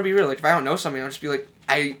 I'm gonna be real. Like if I don't know something, I'll just be like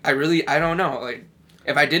I don't know. Like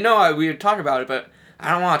if I did know, we would talk about it. But I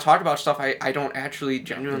don't want to talk about stuff I don't actually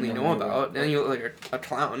genuinely know about. Then you look like a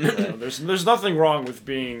clown. Yeah, there's nothing wrong with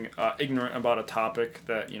being ignorant about a topic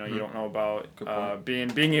that you don't know about. Good point.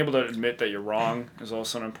 Being able to admit that you're wrong is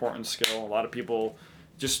also an important skill. A lot of people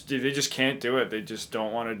they just can't do it. They just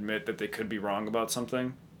don't want to admit that they could be wrong about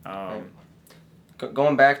something. Right.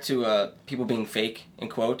 Going back to people being fake in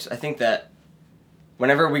quotes, I think that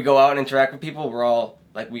whenever we go out and interact with people,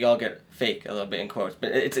 we all get fake a little bit in quotes,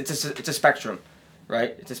 but it's a spectrum,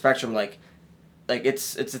 right? It's a spectrum. Like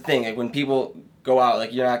it's a thing. Like when people go out,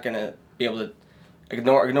 like you're not gonna be able to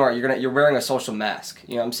ignore it. You're wearing a social mask.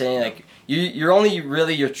 You know what I'm saying? Like you're only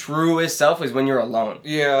really your truest self is when you're alone.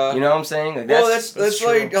 Yeah. You know what I'm saying? Like That's true.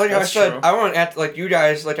 like I That's said. true. I want to act like you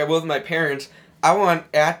guys, like I will with my parents. I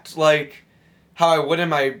want to act like how I would in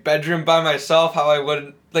my bedroom by myself. How I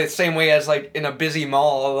would like the same way as like in a busy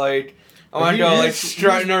mall. Like I want to go like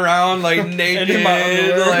strutting around like naked, in my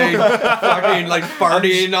underwear. like fucking like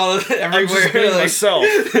farting all everywhere. I'm just being like, myself.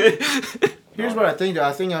 Here's what I think though.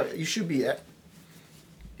 I think you should be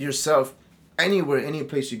yourself anywhere, any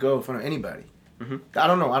place you go in front of anybody. Mm-hmm. I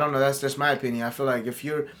don't know. That's my opinion. I feel like if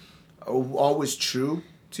you're always true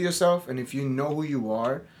to yourself, and if you know who you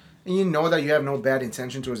are, and you know that you have no bad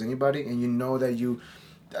intention towards anybody, and you know that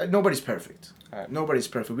nobody's perfect. Right. Nobody's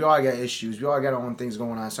perfect. We all got issues. We all got our own things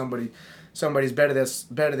going on. Somebody's better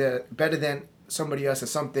than somebody else at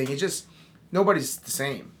something. It's just nobody's the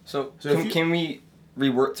same. So if you- can we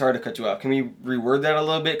reword? Sorry to cut you off. Can we reword that a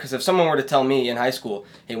little bit? Because if someone were to tell me in high school,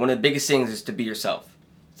 hey, one of the biggest things is to be yourself.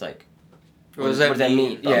 It's like, what does that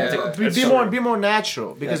mean? Yeah, Yeah. it's like, Be more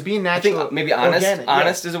natural, because being I natural. think maybe honest. organic,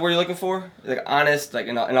 Honest is the word you're looking for. Like honest, like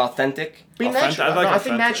an authentic. Be Authentic. natural. I like I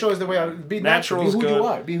think authentic. natural is the way. Be natural. Natural Be is who you good.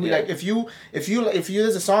 are. Be who, Yeah. like if you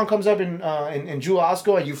there's a song comes up in Jewel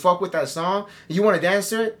Osco and you fuck with that song, and you want to dance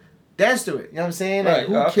to it. Dance to it. You know what I'm saying? Like, Right,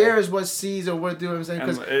 who okay. cares what sees or what do? You know what I'm saying?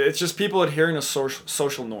 And Because it's just people adhering to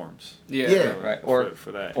social norms. Yeah. Right. Or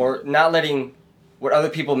For that. or not letting what other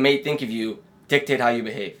people may think of you dictate how you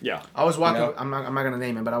behave. Yeah. I was walking. You know? I'm not gonna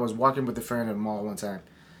name it, but I was walking with a friend at the mall one time,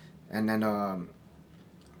 and then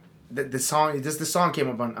the song came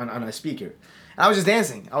up on a speaker. And I was just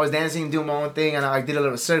dancing. I was dancing, doing my own thing, and I did a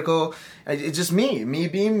little circle. And it's just me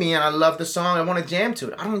being me, and I love the song. I want to jam to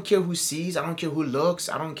it. I don't care who sees. I don't care who looks.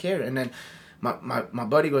 I don't care. And then my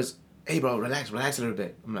buddy goes, "Hey, bro, relax a little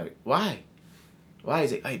bit." I'm like, "Why? Why?"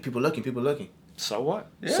 He's like, "Hey, people looking." So what?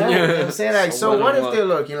 So, you know what I'm saying, like, so what if what? they're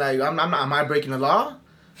looking? Like, am I breaking the law?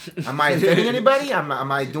 Am I offending anybody? Am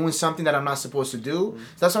I doing something that I'm not supposed to do?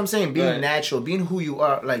 So that's what I'm saying. Being Right. natural, being who you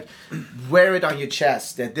are. Like, wear it on your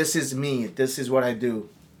chest that this is me. This is what I do.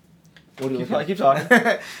 What do you Keep talking.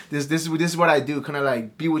 this is what I do. Kind of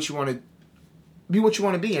like be what you want to. Be what you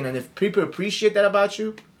want to be, and then if people appreciate that about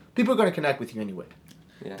you, people are gonna connect with you anyway.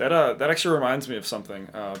 That actually reminds me of something.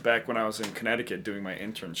 Back when I was in Connecticut doing my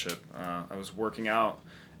internship, I was working out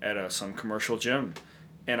at some commercial gym,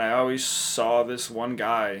 and I always saw this one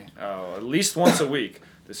guy at least once a week.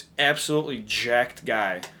 This absolutely jacked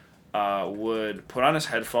guy would put on his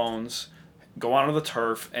headphones, go onto the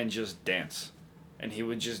turf, and just dance, and he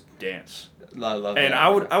would just dance. I love And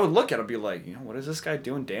that. I would look at it and be like, what is this guy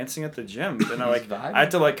doing dancing at the gym? Then I He's vibing.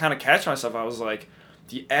 had to kind of catch myself. I was like,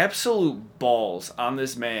 the absolute balls on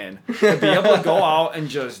this man to be able to go out and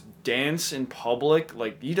just dance in public,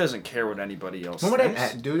 like he doesn't care what anybody else Remember thinks.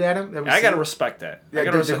 that dude, Adam? That we I seen? gotta respect that. Yeah, I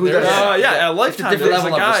gotta dude, respect who does that? yeah, at Lifetime different there's a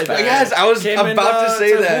level of guy respect. that Yes, I was came about to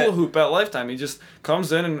say that. hula hoop at Lifetime. He just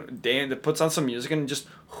comes in and puts on some music and just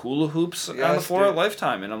hula hoops on the Yes, floor dude. at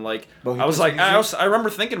Lifetime. And I'm like, But he I was puts like, music- I remember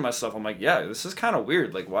thinking to myself, I'm like, yeah, this is kind of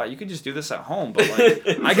weird. Like, wow, you could just do this at home, but like,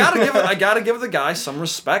 I gotta give the guy some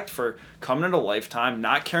respect for coming into Lifetime,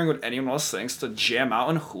 not caring what anyone else thinks, to jam out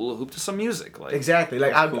and hula hoop to some music. Like, Exactly.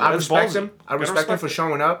 Like I That's respect ballsy. him. I Gotta respect him respect for it.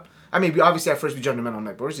 showing up. I mean, obviously at first we jumped him in. I'm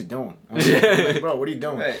like, bro, what's he doing? I'm like, bro, what are you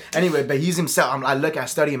doing? Right. Anyway, but he's himself. I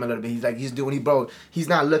study him a little bit. He's like, he's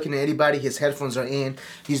not looking at anybody. His headphones are in.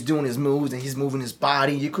 He's doing his moves and he's moving his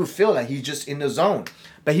body. You could feel like he's just in the zone.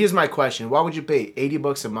 But here's my question: why would you pay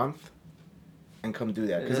 $80 a month and come do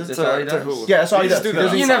that? 'Cause That's it's all he it's a does. hula. Yeah, that's all he just does. do He that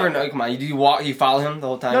doesn't- You outside. never know. Come on, you follow him the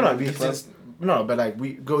whole time? no, at the he's club? just no. But like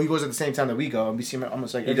we go, he goes at the same time that we go, and we see him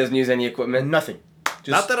almost like He doesn't use any equipment. nothing. Just,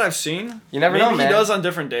 Not that I've seen. You never Maybe know, man. he does on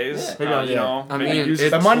different days. Yeah. You know, I maybe mean, use it's-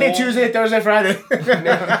 But the Monday, tool. Tuesday, Thursday, Friday,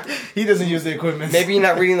 he doesn't use the equipment. Maybe you're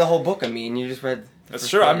not reading the whole book. I mean, you just read. the That's first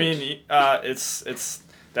true. I page. mean, it's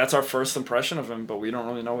that's our first impression of him, but we don't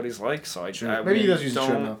really know what he's like. So Maybe he does use the don't-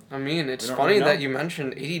 trim though. I mean, it's We don't funny really that know. you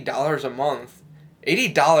mentioned $80 a month.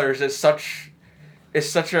 $80 is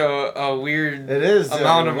such a weird It is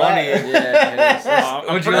amount of money. Yeah, it is.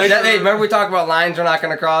 I'm Would you pretty like sure- Hey, remember we talked about lines we're not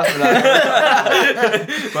gonna cross? We're not gonna-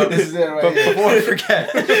 But this is it right But here. before I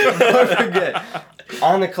forget,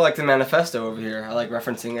 on the Collective Manifesto over here, I like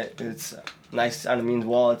referencing it. It's nice on the means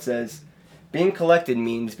wall. It says, "Being collected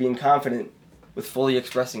means being confident with fully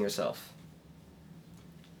expressing yourself."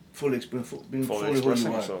 being fully fully who expressing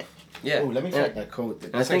you are. yourself. Yeah. Oh, let me Yeah. find that code.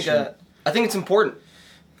 And I think it's important.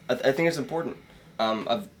 I think it's important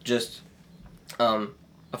of just of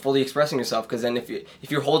fully expressing yourself, because then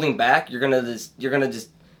if you're holding back, you're gonna just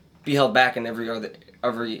be held back in every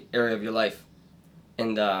area of your life,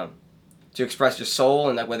 and to express your soul,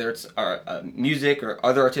 and like whether it's music or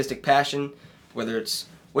other artistic passion, whether it's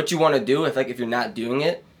what you want to do. If you're not doing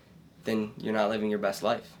it, then you're not living your best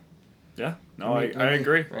life. Yeah. No, I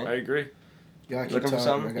agree. Right? I agree. Yeah, Looking for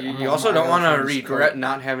something? You also don't want to regret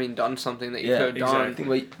not having done something that you Yeah, could have done.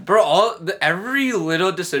 exactly. But Every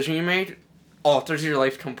little decision you make alters your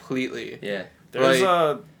life completely. yeah, There's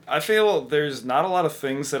Like- I feel there's not a lot of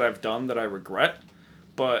things that I've done that I regret,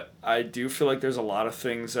 but I do feel like there's a lot of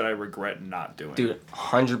things that I regret not doing. dude,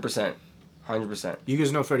 100%, 100%. You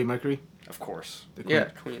guys know Freddie Mercury? Of course. The Queen? Yeah,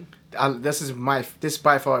 Queen. This is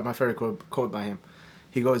by far my favorite quote by him.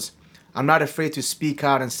 He goes, "I'm not afraid to speak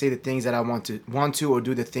out and say the things that I want to or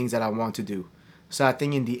do the things that I want to do. So I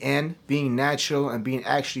think in the end, being natural and being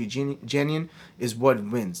actually genuine is what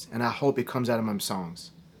wins, and I hope it comes out of my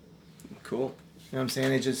songs." Cool. You know what I'm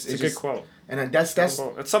saying? It's a good quote. And that's It's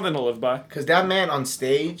something to live by. because that man on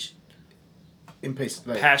stage, in place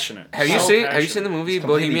like Passionate. Have you So seen passionate. the movie It's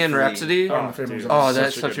completely Bohemian free. Rhapsody? Oh, my favorite dude, movie. Oh,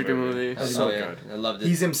 that's such a good movie. That's So Oh yeah, good. I loved it.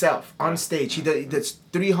 He's himself on stage. That's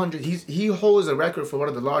 300. He holds a record for one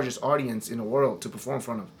of the largest audience in the world to perform in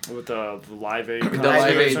front of. With the Live Aid. The Live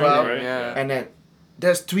Live Aid Aid, well, right? yeah. And then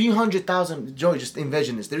there's 300,000. Joey, just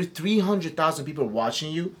envision this. There's 300,000 people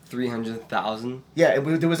watching you. 300,000. Yeah, it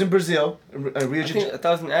was in Brazil, Rio I de think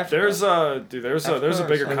 1,000 in Africa. There's a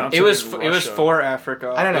bigger Africa. concert. It was in it was Russia. for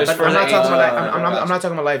Africa. I don't know, It was but for I'm the not talking about. Asian- I'm not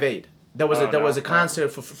talking about Live Aid. There was Oh, there was no. a concert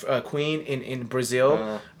for Queen in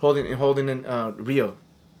Brazil, holding in Rio,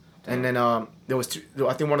 and then there was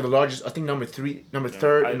I think one of the largest. I think number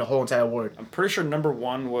third in the whole entire world. I'm pretty sure number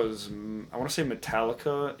one was I want to say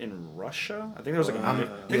Metallica in Russia. I think there was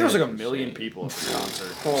like there was like a million people at the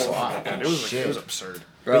concert. Oh, wow. It was Shit. it was absurd.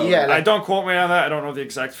 Bro, But yeah, I don't quote me on that. I don't know the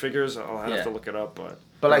exact figures. I'll have Yeah. to look it up, but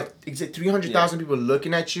But like 300,000 people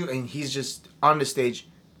looking at you, and he's just on the stage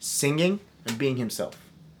singing and being himself.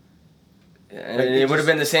 and Like, it it would have just-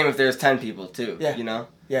 been the same if there was 10 people too. Yeah. You know.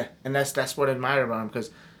 Yeah, and that's what I admire about him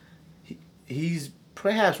because he's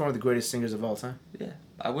perhaps one of the greatest singers of all time. Yeah.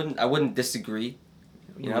 I wouldn't disagree.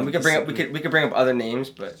 You know, we could bring up other names,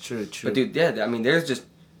 but True. but dude, yeah, I mean, there's just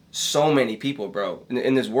so many people, bro,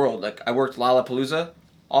 in this world. Like I worked Lollapalooza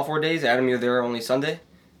all 4 days. Adam, you're there only Sunday.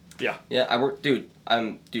 yeah. Yeah, I worked, dude.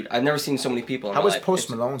 I've never seen so many people. In How my was life. Post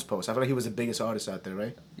It's- Malone's post? I feel like he was the biggest artist out there,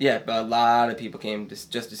 right? Yeah, but a lot of people came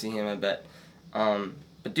just to see him. I bet.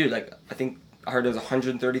 But dude, like I think I heard there was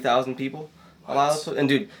 130,000 people. A lot of, and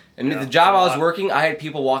dude, Yeah, the job a I was lot. working, I had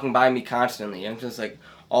people walking by me constantly. I'm just like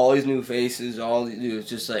all these new faces, dude. It's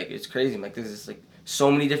just like it's crazy. I'm like this is like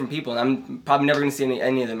so many different people, and I'm probably never gonna see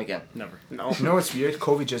any of them again. Never. No. You know what's weird?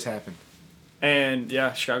 COVID just happened. And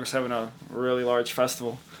yeah, Chicago's having a really large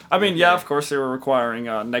festival. I mean, yeah, of course they were requiring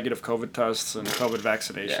negative COVID tests and COVID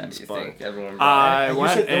vaccinations, you but think everyone I You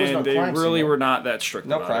went said there was no and they crime scene, really right? were not that strict.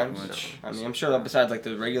 no about crimes. It, which I mean, I'm sure that besides like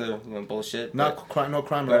the regular bullshit. No but, crime, no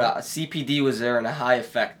crime. but at all. CPD was there in a high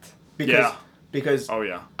effect. because yeah. because Oh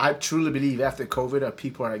yeah. I truly believe after COVID,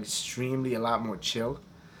 people are extremely a lot more chill,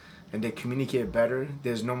 and they communicate better.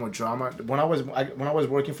 There's no more drama. When I was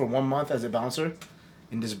working for 1 month as a bouncer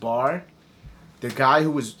in this bar, the guy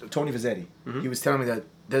who was Tony Fazzetti, he was telling me that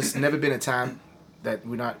there's never been a time that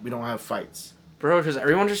we don't have fights. Bro, because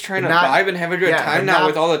everyone's just trying to Not- vibe and have a good yeah, time but now not-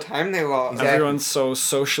 with all the time they lost. Exactly. Everyone's so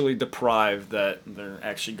socially deprived that they're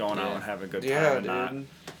actually going out Yeah. and having a good time. Yeah, and not, dude.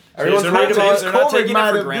 Everyone's Everyone's not worried taking- about. they're not taking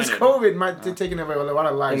it for This granted. COVID might have taken away a lot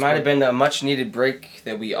of It lives. might have been a much needed break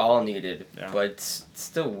that we all needed, Yeah. but it's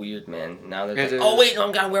still weird, man. Now they're It like, is. oh wait, no,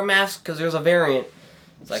 I gotta wear masks because there's a variant.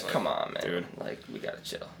 It's like, like, come on, man. dude. Like, we gotta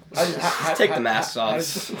chill. How- Take the masks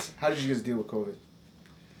off. How did you guys deal with COVID?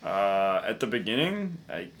 At the beginning,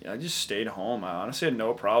 I just stayed home. I honestly had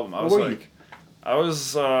no problem. I Where was were you? like, I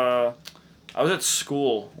was at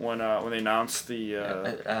school when they announced the.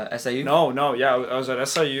 SIU? No, yeah, I was at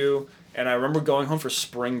SIU, and I remember going home for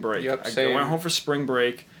spring break. Yep, I same. went home for spring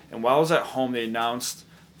break, and while I was at home, they announced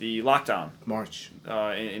the lockdown March.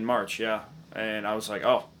 in March. Yeah, and I was like,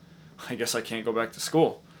 oh, I guess I can't go back to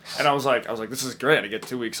school. And I was like, this is great. I get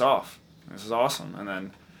 2 weeks off. This is awesome. And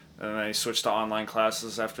then I switched to online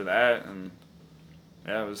classes after that, and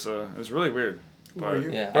yeah, it was really weird. Where were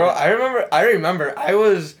you? Yeah. Bro, I remember. I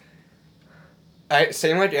was.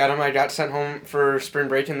 Same like Adam. I got sent home for spring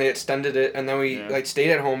break and they extended it, and then we Yeah.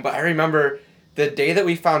 stayed at home. But I remember the day that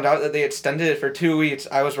we found out that they extended it for 2 weeks.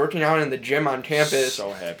 I was working out in the gym on campus,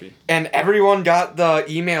 So happy. and everyone got the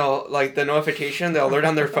email, like the notification, the alert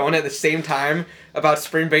on their phone at the same time about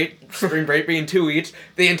spring break being 2 weeks.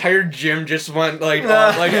 The entire gym just went like,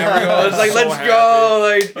 off, like everyone was like, So "Let's happy. go!"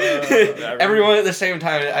 Like Everyone- at the same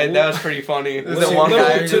time. That was pretty funny. There's that one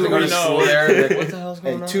guy who Little doesn't go to do we school know. there. Like, what the hell's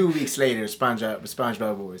Hey, going on? 2 weeks later,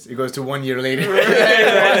 SpongeBob Boys. It goes to 1 year later.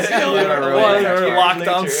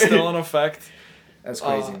 Lockdown's still in effect. That's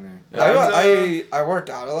crazy, man. I worked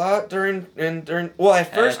out a lot during well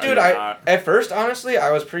at first I dude did not. at first honestly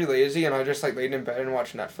I was pretty lazy and I just like laid in bed and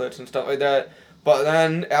watched Netflix and stuff like that, but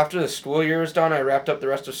then after the school year was done I wrapped up the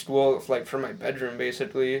rest of school like from my bedroom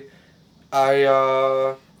basically.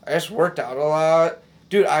 I just worked out a lot,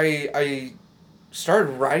 dude. I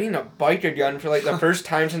started riding a bike again for like the first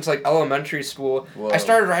time since like elementary school. Whoa. I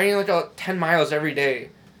started riding like 10 miles every day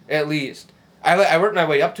at least. I worked my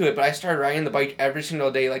way up to it, but I started riding the bike every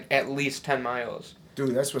single day, like at least 10 miles.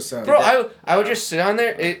 Dude, that's what's up. Bro, I would just sit on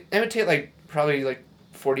there. It would take like probably like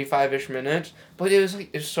 45-ish minutes, but it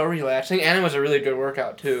was so relaxing, and it was a really good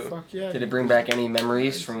workout too. Fuck yeah. Did it bring back any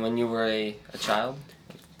memories from when you were a child?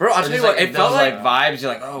 Bro, I'll Or tell just you what, like, it felt those, like vibes.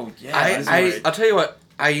 You're like, oh yeah. this is I'll tell you what.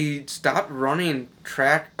 I stopped running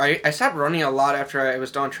track. I stopped running a lot after I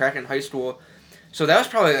was done track in high school, so that was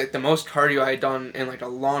probably like the most cardio I had done in like a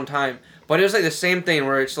long time. But it was like the same thing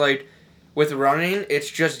where it's like, with running, it's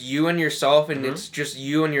just you and yourself, and it's just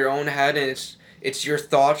you in your own head, and it's your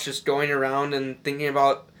thoughts just going around and thinking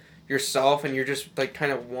about yourself, and you're just like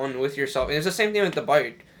kind of one with yourself. And it's the same thing with the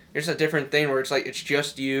bike. It's a different thing where it's like it's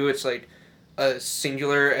just you. It's like a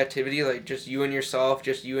singular activity, like just you and yourself,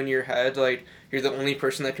 just you in your head. Like you're the only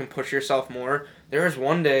person that can push yourself more. There was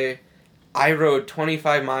one day, I rode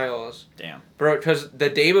 25 miles. Damn. Bro, because the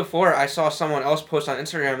day before, I saw someone else post on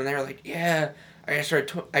Instagram, and they were like, yeah, I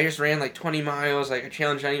just ran like 20 miles. Like, I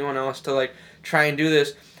challenged anyone else to, like, try and do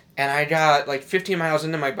this. And I got, like, 15 miles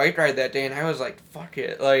into my bike ride that day, and I was like, fuck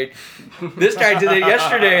it. Like, this guy did it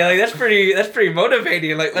yesterday. Like, that's pretty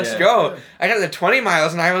motivating. Like, let's go. I got to 20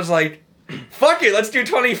 miles, and I was like, fuck it, let's do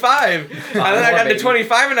 25. And then I got to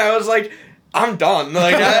 25, and I was like, I'm done.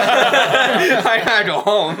 Like, I gotta go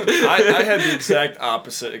home. I had the exact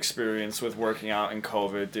opposite experience with working out in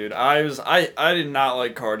COVID, dude. I did not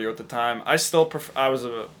like cardio at the time. I was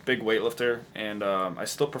a big weightlifter, and I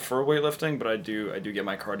still prefer weightlifting, but I do get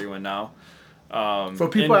my cardio in now. For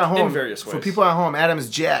people at home, in various ways. for people at home, Adam's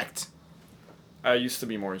jacked. I used to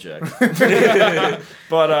be more jacked.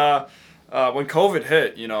 But when COVID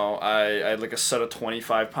hit, I had like a set of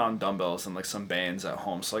 25-pound dumbbells and like some bands at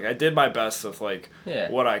home. So like I did my best with like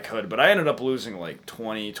what I could, but I ended up losing like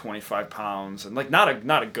 25 pounds, and like not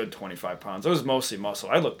a good 25 pounds. It was mostly muscle.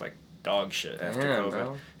 I looked like dog shit after COVID.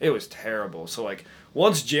 Bro. It was terrible. So like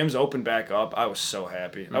once gyms opened back up, I was so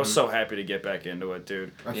happy. I was so happy to get back into it,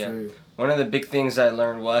 dude. I feel you. One of the big things I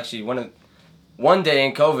learned, well, actually, one day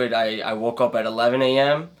in COVID, I woke up at 11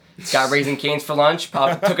 a.m., got Raising Cane's for lunch,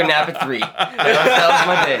 took a nap at 3. That was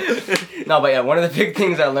my day. No, but yeah, one of the big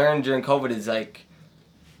things I learned during COVID is like,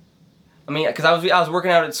 I mean, because I was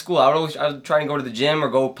working out at school. I would try to go to the gym or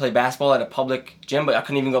go play basketball at a public gym, but I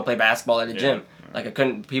couldn't even go play basketball at a gym. Like you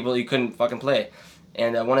couldn't fucking play.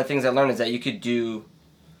 And one of the things I learned is that you could do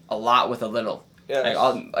a lot with a little.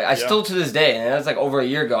 Yeah. I still to this day, and that's like over a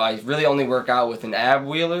year ago, I really only work out with an ab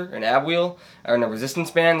wheel, and a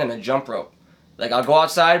resistance band, and a jump rope. Like I'll go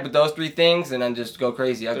outside with those 3 things, and then just go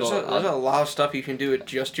crazy. There's a lot of stuff you can do with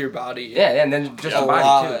just your body. Yeah, and then just your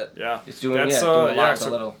body too. Yeah, it's doing a lot with a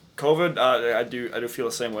little. COVID, I do feel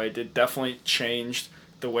the same way. It did definitely changed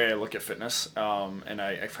the way I look at fitness, and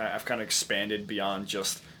I've kind of expanded beyond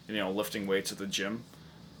just lifting weights at the gym.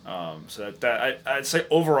 So I'd say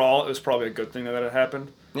overall it was probably a good thing that it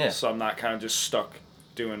happened. Yeah. So I'm not kind of just stuck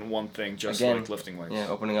doing one thing, just like lifting weights. Yeah,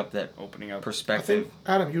 opening up perspective. I think,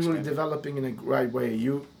 Adam, you're really developing in the right way.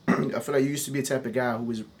 I feel like you used to be a type of guy who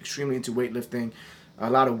was extremely into weightlifting, a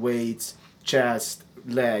lot of weights, chest,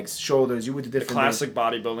 legs, shoulders. You were the different classic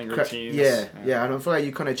bodybuilding routines. Yeah. I don't feel like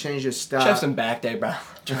you kind of changed your style. Chest and back day, bro.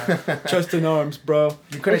 Chest and arms, bro.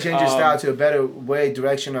 You could have changed your style to a better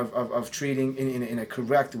direction of treating in a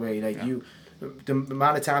correct way. Like the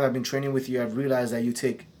amount of time I've been training with you, I've realized that you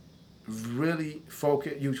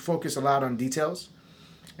focus a lot on details,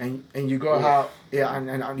 and you go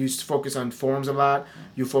and you focus on forms a lot.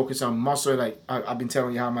 You focus on muscle. Like I've been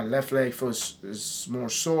telling you how my left leg is more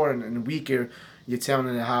sore and weaker. You're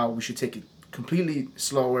telling me how we should take it completely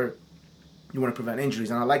slower. You want to prevent injuries,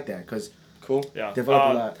 and I like that because develop a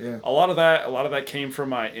lot. Yeah, a lot of that came from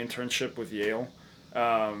my internship with Yale.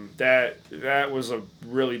 That was a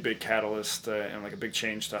really big catalyst and like a big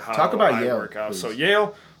change to how I Yale, work out. please. So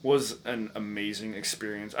Yale was an amazing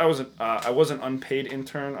experience. I was an unpaid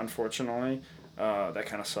intern, unfortunately. That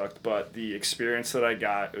kind of sucked, but the experience that I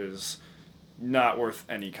got was not worth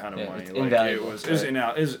any kind of money. It's like invaluable. It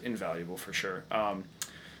was invaluable for sure.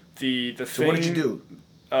 The So thing, what did you do?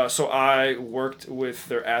 So I worked with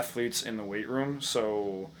their athletes in the weight room.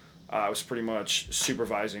 So I was pretty much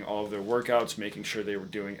supervising all of their workouts, making sure they were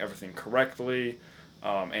doing everything correctly,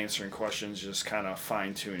 answering questions, just kind of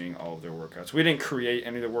fine-tuning all of their workouts. We didn't create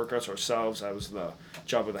any of the workouts ourselves. That was the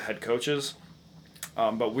job of the head coaches.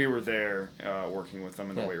 But we were there working with them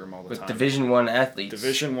in the weight room all the time. With Division I athletes.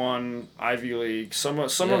 Division I, Ivy League, some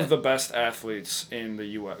of the best athletes in the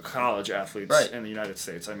U.S., college athletes in the United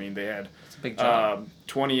States. I mean, they had It's a big job.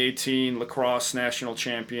 2018 lacrosse national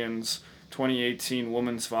champions, 2018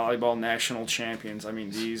 women's volleyball national champions. I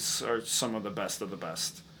mean, these are some of the best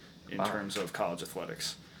in terms of college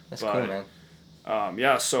athletics. That's cool,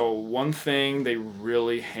 man. So one thing they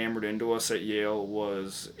really hammered into us at Yale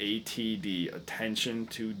was ATD, attention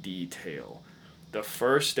to detail. The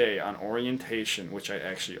first day on orientation, which I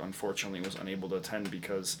actually unfortunately was unable to attend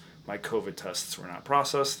because my COVID tests were not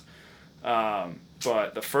processed,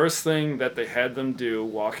 but the first thing that they had them do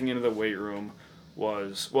walking into the weight room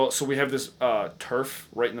was, so we have this turf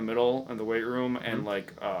right in the middle of the weight room and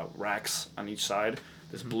like racks on each side,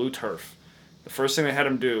 this blue turf. The first thing they had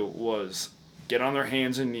them do was get on their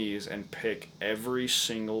hands and knees and pick every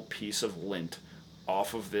single piece of lint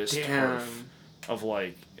off of this turf of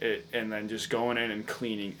like it, and then just going in and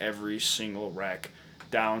cleaning every single rack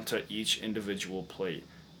down to each individual plate.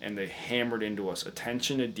 And they hammered into us,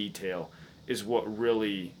 attention to detail is what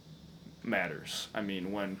really matters. I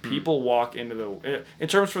mean, when people walk into in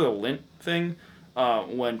terms for the lint thing,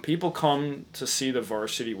 when people come to see the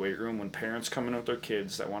varsity weight room, when parents come in with their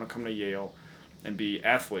kids that want to come to Yale and be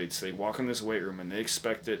athletes, they walk in this weight room and they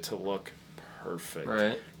expect it to look perfect.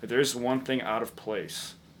 Right. If there's one thing out of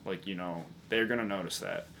place, like, they're going to notice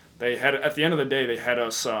that. They had, at the end of the day, they had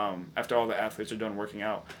us, after all the athletes are done working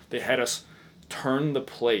out, they had us turn the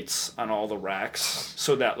plates on all the racks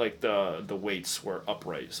so that, like, the weights were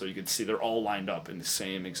upright. So you could see they're all lined up in the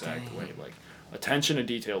same exact way. Like, attention to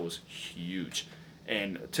detail was huge.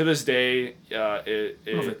 And to this day,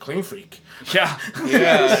 I'm a clean freak. Yeah.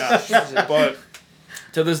 Yeah. But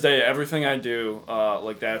to this day, everything I do,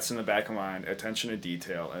 like that's in the back of my mind, attention to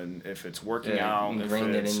detail. And if it's working out, if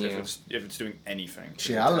it's doing anything.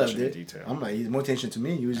 Shit, I loved it. Detail. I'm like, more attention to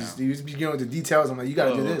me. He was just the details. I'm like, you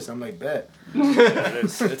gotta do this. I'm like, bet.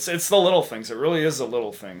 It's the little things. It really is the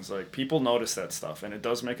little things. Like people notice that stuff, and it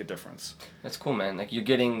does make a difference. That's cool, man. Like you're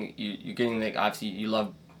getting like obviously you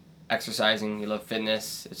love exercising, you love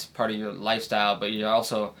fitness. It's part of your lifestyle, but you're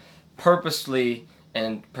also purposely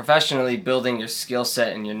and professionally building your skill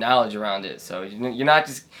set and your knowledge around it. So you're not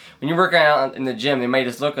just when you're working out in the gym, it may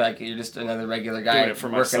just look like you're just another regular guy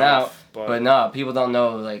working out. But no, people don't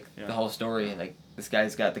know the whole story. Like this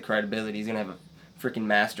guy's got the credibility. He's gonna have a freaking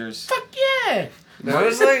master's. Fuck yeah! Yeah. What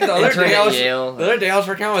was like the other Intern day? at Yale. The other day I was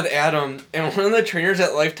working out with Adam, and one of the trainers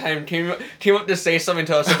at Lifetime came up to say something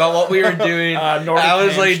to us about what we were doing. I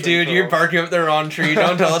was like, dude, you're barking up the wrong tree.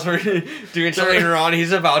 Don't tell us we're doing something wrong.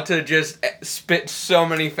 He's about to just spit so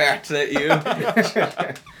many facts at you.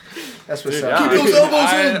 That's what's Dude, up. yeah, Keep those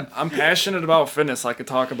elbows in. I'm passionate about fitness. I could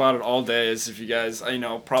talk about it all day. As if you guys,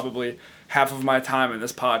 probably half of my time in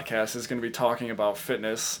this podcast is going to be talking about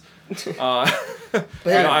fitness. I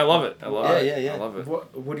love it. I love it. Yeah. I love it.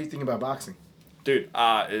 What do you think about boxing? Dude,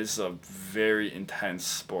 it's a very intense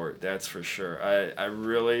sport, that's for sure. I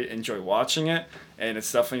really enjoy watching it, and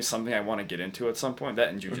it's definitely something I want to get into at some point. That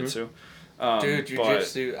and jiu-jitsu. Dude,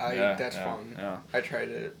 jiu-jitsu, that's yeah, fun. Yeah. I tried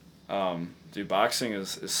it. Dude, boxing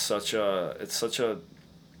is such a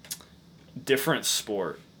different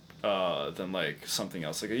sport than like something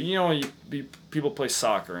else. Like people play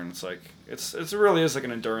soccer and it's like it really is like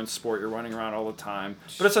an endurance sport. You're running around all the time,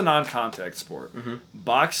 but it's a non-contact sport. Mm-hmm.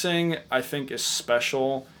 Boxing, I think, is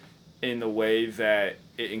special in the way that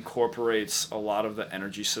it incorporates a lot of the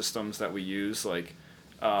energy systems that we use. Like,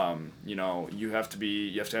 you have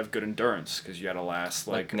to have good endurance because you got to last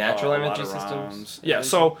like natural a energy lot of systems. rounds. Yeah,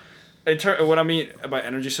 so what I mean by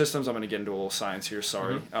energy systems, I'm going to get into a little science here.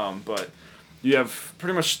 Sorry, but you have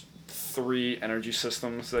pretty much 3 energy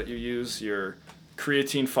systems that you use. Your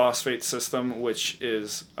creatine phosphate system, which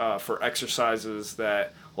is for exercises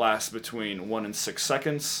that last between 1 and 6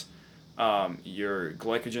 seconds. Your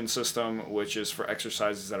glycogen system, which is for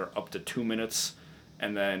exercises that are up to 2 minutes.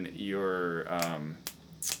 And then your,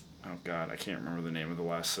 oh God, I can't remember the name of the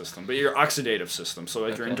last system, but your oxidative system, so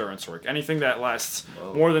like your endurance work. Anything that lasts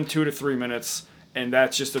more than 2 to 3 minutes, and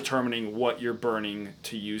that's just determining what you're burning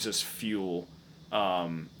to use as fuel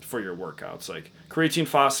for your workouts. Like creatine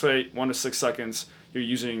phosphate, 1 to 6 seconds, you're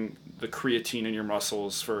using the creatine in your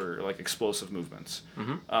muscles for like explosive movements.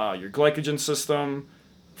 Mm-hmm. Your glycogen system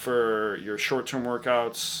for your short-term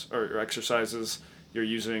workouts or exercises, you're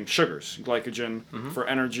using sugars, glycogen for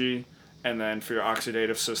energy, and then for your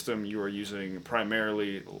oxidative system, you are using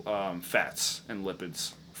primarily fats and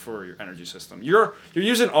lipids for your energy system. You're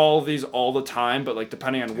using all of these all the time, but like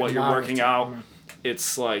depending on what you're working out,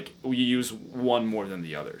 it's like we use one more than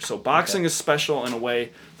the other. So boxing is special in a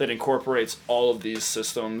way that incorporates all of these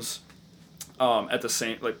systems at the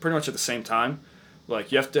same, like pretty much at the same time.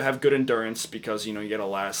 Like you have to have good endurance because you gotta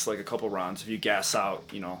last like a couple rounds. If you gas out,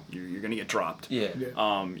 you're gonna get dropped. Yeah.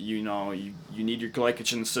 You need your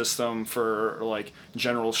glycogen system for like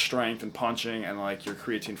general strength and punching, and like your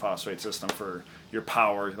creatine phosphate system for your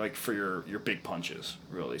power, like for your big punches,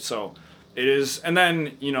 really. So it is, and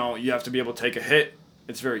then you have to be able to take a hit.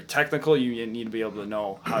 It's very technical. You need to be able to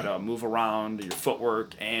know how to move around, your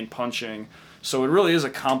footwork and punching. So it really is a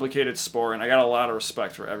complicated sport, and I got a lot of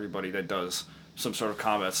respect for everybody that does some sort of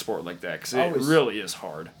combat sport like that because it really is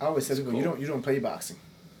hard. I always say, you don't play boxing.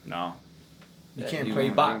 No. You can't you play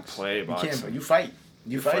box. Play boxing. You can't. You fight.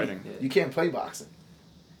 You're fighting. Yeah. You can't play boxing.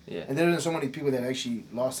 Yeah. And there are so many people that actually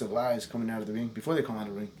lost their lives coming out of the ring before they come out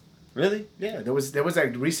of the ring. Really? Yeah, there was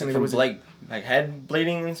like recently From there was like head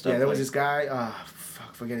bleeding and stuff. there was this guy.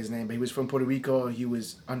 Forget his name, but he was from Puerto Rico. He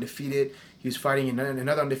was undefeated. He was fighting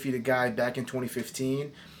another undefeated guy back in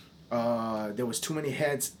 2015. There was too many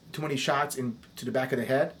shots into the back of the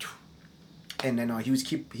head, and then he was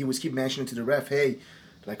keep mentioning to the ref, hey,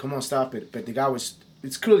 like come on, stop it. But the guy was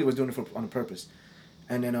clearly doing it on purpose,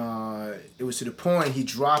 and then it was to the point he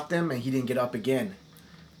dropped him and he didn't get up again,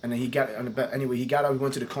 and then he got up, he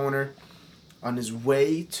went to the corner. On his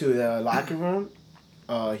way to the locker room,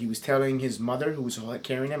 he was telling his mother, who was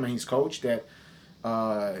carrying him, and his coach, that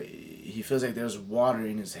he feels like there's water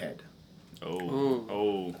in his head.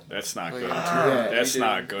 Oh, that's not good. That's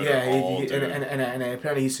not good at all, dude. And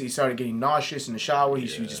apparently he started getting nauseous in the shower. He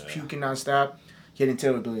was just puking nonstop. He had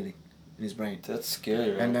irritability in his brain. That's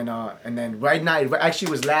scary, right? And then right now, actually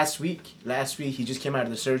it was last week. Last week he just came out of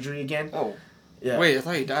the surgery again. Oh. Yeah. Wait, I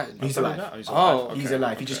thought he died. He's alive. He's alive. He's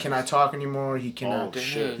alive. He just cannot talk anymore. He cannot.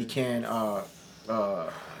 shit. He can't.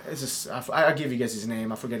 It's just, I'll give you guys his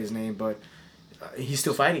name. I forget his name, but he's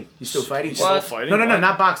still fighting. He's still fighting. Still fighting? No,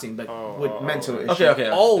 not boxing, but with mental issues. Okay.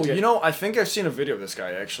 Oh, I think I've seen a video of this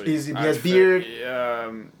guy actually. He has beard.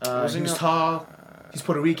 He He's tall. He's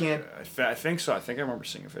Puerto Rican. I think so. I think I remember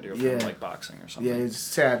seeing a video of him like boxing or something. Yeah, it's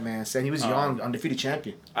sad, man. Sad. He was young, undefeated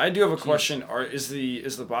champion. I do have a question. Is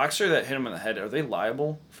the boxer that hit him in the head, are they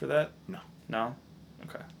liable for that? No. No?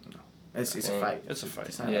 Okay. No. It's a fight. It's a fight.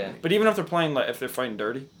 It's not Yeah. But even if they're playing, like, if they're fighting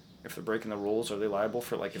dirty, if they're breaking the rules, are they liable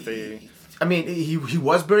for, like, if they... I mean, he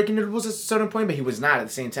was breaking the rules at a certain point, but he was not at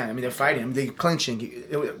the same time. I mean, they're fighting. I mean, they're clinching.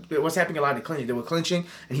 It was happening a lot of clinching. They were clinching,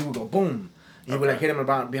 and he would go boom. He would, like, hit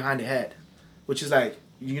him behind the head. which is like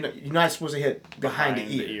you're not supposed to hit behind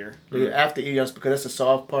the ear. Like, after the ear, because that's the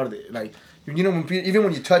soft part of it. Like even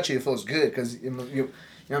when you touch it, it feels good because you know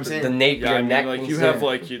what I'm saying? The nape, your neck. Like you have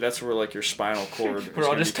that's where like your spinal cord. We're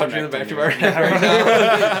all just touching the back of our head right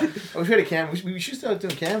now. We should have cameras. We should start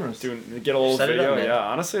doing cameras. Get a little video. Yeah,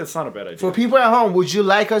 honestly, it's not a bad idea. For people at home, would you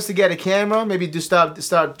like us to get a camera? Maybe to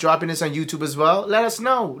start dropping this on YouTube as well. Let us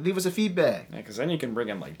know. Leave us a feedback. Yeah, because then you can bring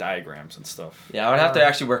in like diagrams and stuff. Yeah, I would have to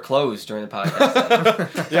actually wear clothes during the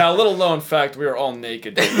podcast. Yeah, a little known fact: we are all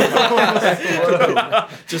naked.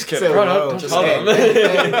 Just kidding.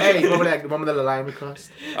 Hey, remember the line we crossed?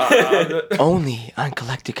 Only on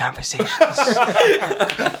Collected Conversations.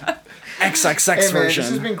 XXX hey, man, version.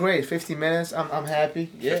 This has been great. 50 minutes. I'm happy.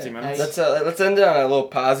 Yeah. 50 minutes. Let's end it on a little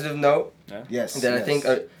positive note. Yeah. Yes. That I think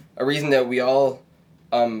a reason that we all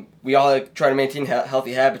like, try to maintain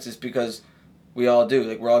healthy habits is because we all do.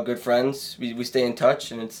 Like, we're all good friends. We stay in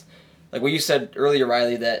touch, and it's like what you said earlier,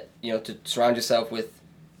 Riley, that to surround yourself with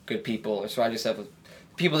good people, or surround yourself with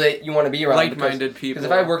people that you want to be around. Like-minded people. Because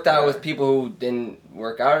if I worked out with people who didn't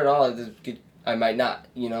work out at all, I might not.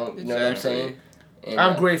 You know what I'm saying? And,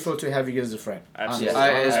 I'm grateful to have you guys as a friend. Absolutely.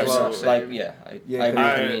 I as well. Absolutely. I agree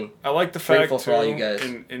with you, mean. I like the fact Grateful too, for all you guys.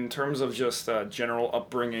 in terms of just general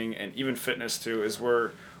upbringing and even fitness too, is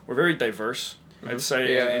we're very diverse. I'd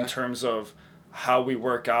say in terms of how we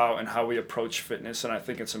work out and how we approach fitness, and I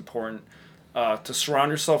think it's important to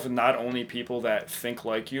surround yourself with not only people that think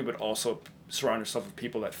like you, but also surround yourself with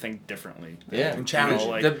people that think differently. Yeah. And challenge.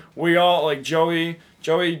 We all, like Joey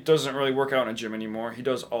doesn't really work out in a gym anymore. He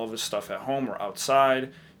does all of his stuff at home or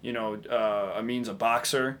outside. Amin's a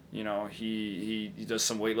boxer. He does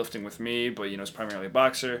some weightlifting with me, but he's primarily a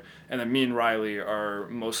boxer. And then me and Riley are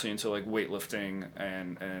mostly into like weightlifting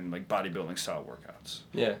and like bodybuilding style workouts.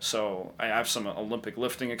 Yeah. So I have some Olympic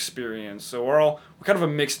lifting experience. So we're kind of a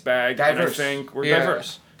mixed bag. Diverse. And I think we're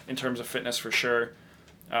diverse in terms of fitness for sure.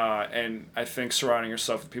 And I think surrounding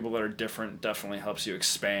yourself with people that are different definitely helps you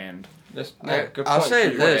expand. I'll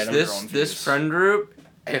say Adam, this friend group,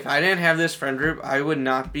 if I didn't have this friend group, I would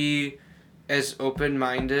not be as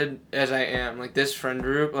open-minded as I am. Like, this friend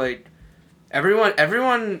group, like, every one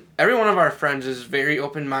of our friends is very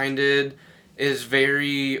open-minded, is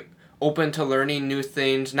very open to learning new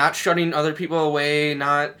things, not shutting other people away,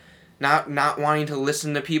 not wanting to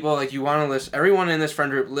listen to people. Like, you want to listen. Everyone in this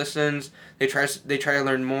friend group listens. They try to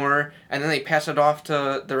learn more, and then they pass it off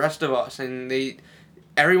to the rest of us. And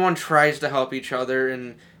everyone tries to help each other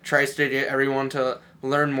and tries to get everyone to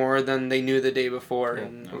learn more than they knew the day before. Yeah.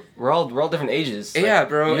 And we're all different ages. Yeah,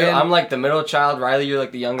 bro. I'm like the middle child. Riley, you're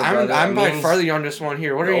like the younger brother. I'm by far the youngest one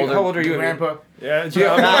here. How old are you, Grandpa? Yeah,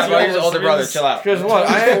 you're the older brother. Chill out. Because what?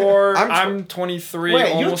 I'm 23.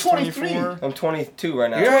 Wait, almost you're 23. 24. I'm 22 right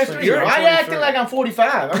now. Why are you acting like I'm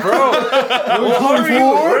 45? Bro, what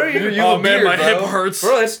are you? Oh man, my hip hurts.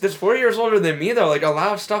 Bro, that's 4 years older than me though. Like, a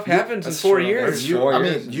lot of stuff happens in 4 years.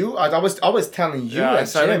 I was telling you. Yeah,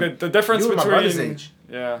 so I think the difference you between my brother's age.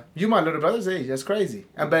 Yeah. You my little brother's age. That's crazy.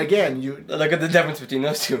 But again, you look at the difference between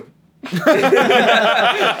those two.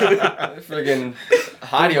 Friggin'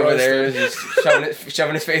 Hottie over there is just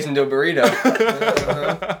shoving his face into a burrito.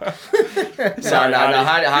 No,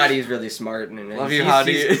 Hottie's really smart. And love you,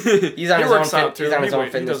 Hottie. He's on his own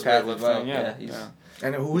fitness path as well. Yeah.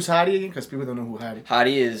 And who's Hottie again? Because people don't know who Hottie.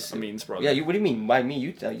 Hottie is Amin's brother. Yeah, what do you mean? Why me?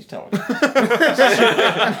 You tell him. What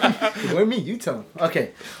do you mean? You tell him. Okay.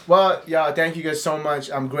 Well, y'all, thank you guys so much.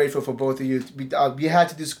 I'm grateful for both of you. We had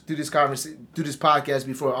to do this podcast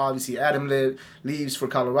before obviously Adam leaves for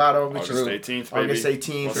Colorado, which August 18th, baby. August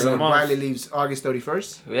 18th. And Riley leaves August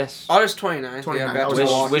 31st. Yes. August 29th.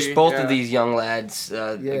 29th. Wish both of these young lads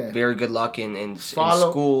very good luck in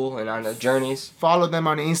school and on their journeys. Follow them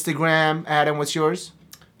on Instagram. Adam, what's yours?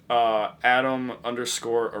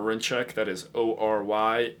 Adam_Oryncek. That is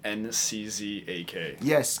ORYNCZAK.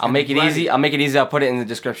 Yes. I'll make it easy. I'll put it in the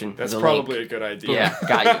description. That's probably a good idea. Yeah,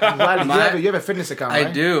 got you. Riley, you have a fitness account, right?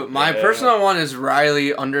 I do. My personal one is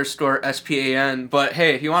Riley_SPAN. But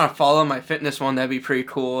hey, if you want to follow my fitness one, that'd be pretty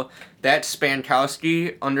cool. That's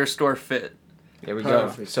Spankowski_fit. There we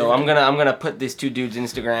go. So I'm gonna put these two dudes'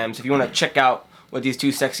 Instagrams. If you want to check out what these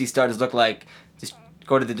two sexy studs look like, just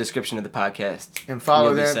go to the description of the podcast and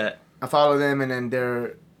follow them. I follow them, and then they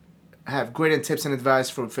have great tips and advice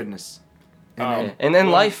for fitness. And then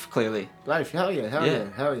life, clearly. Life, hell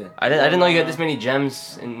yeah. I didn't know you had this many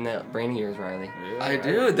gems in the brain of yours, Riley. Yeah, I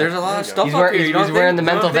do. There's a lot of stuff he's up here. He's wearing the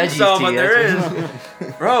mental veggies tee. But there is.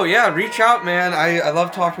 Bro, yeah, reach out, man. I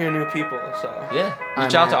love talking to new people. So yeah,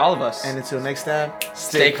 reach out to all of us. And until next time,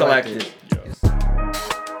 stay collected.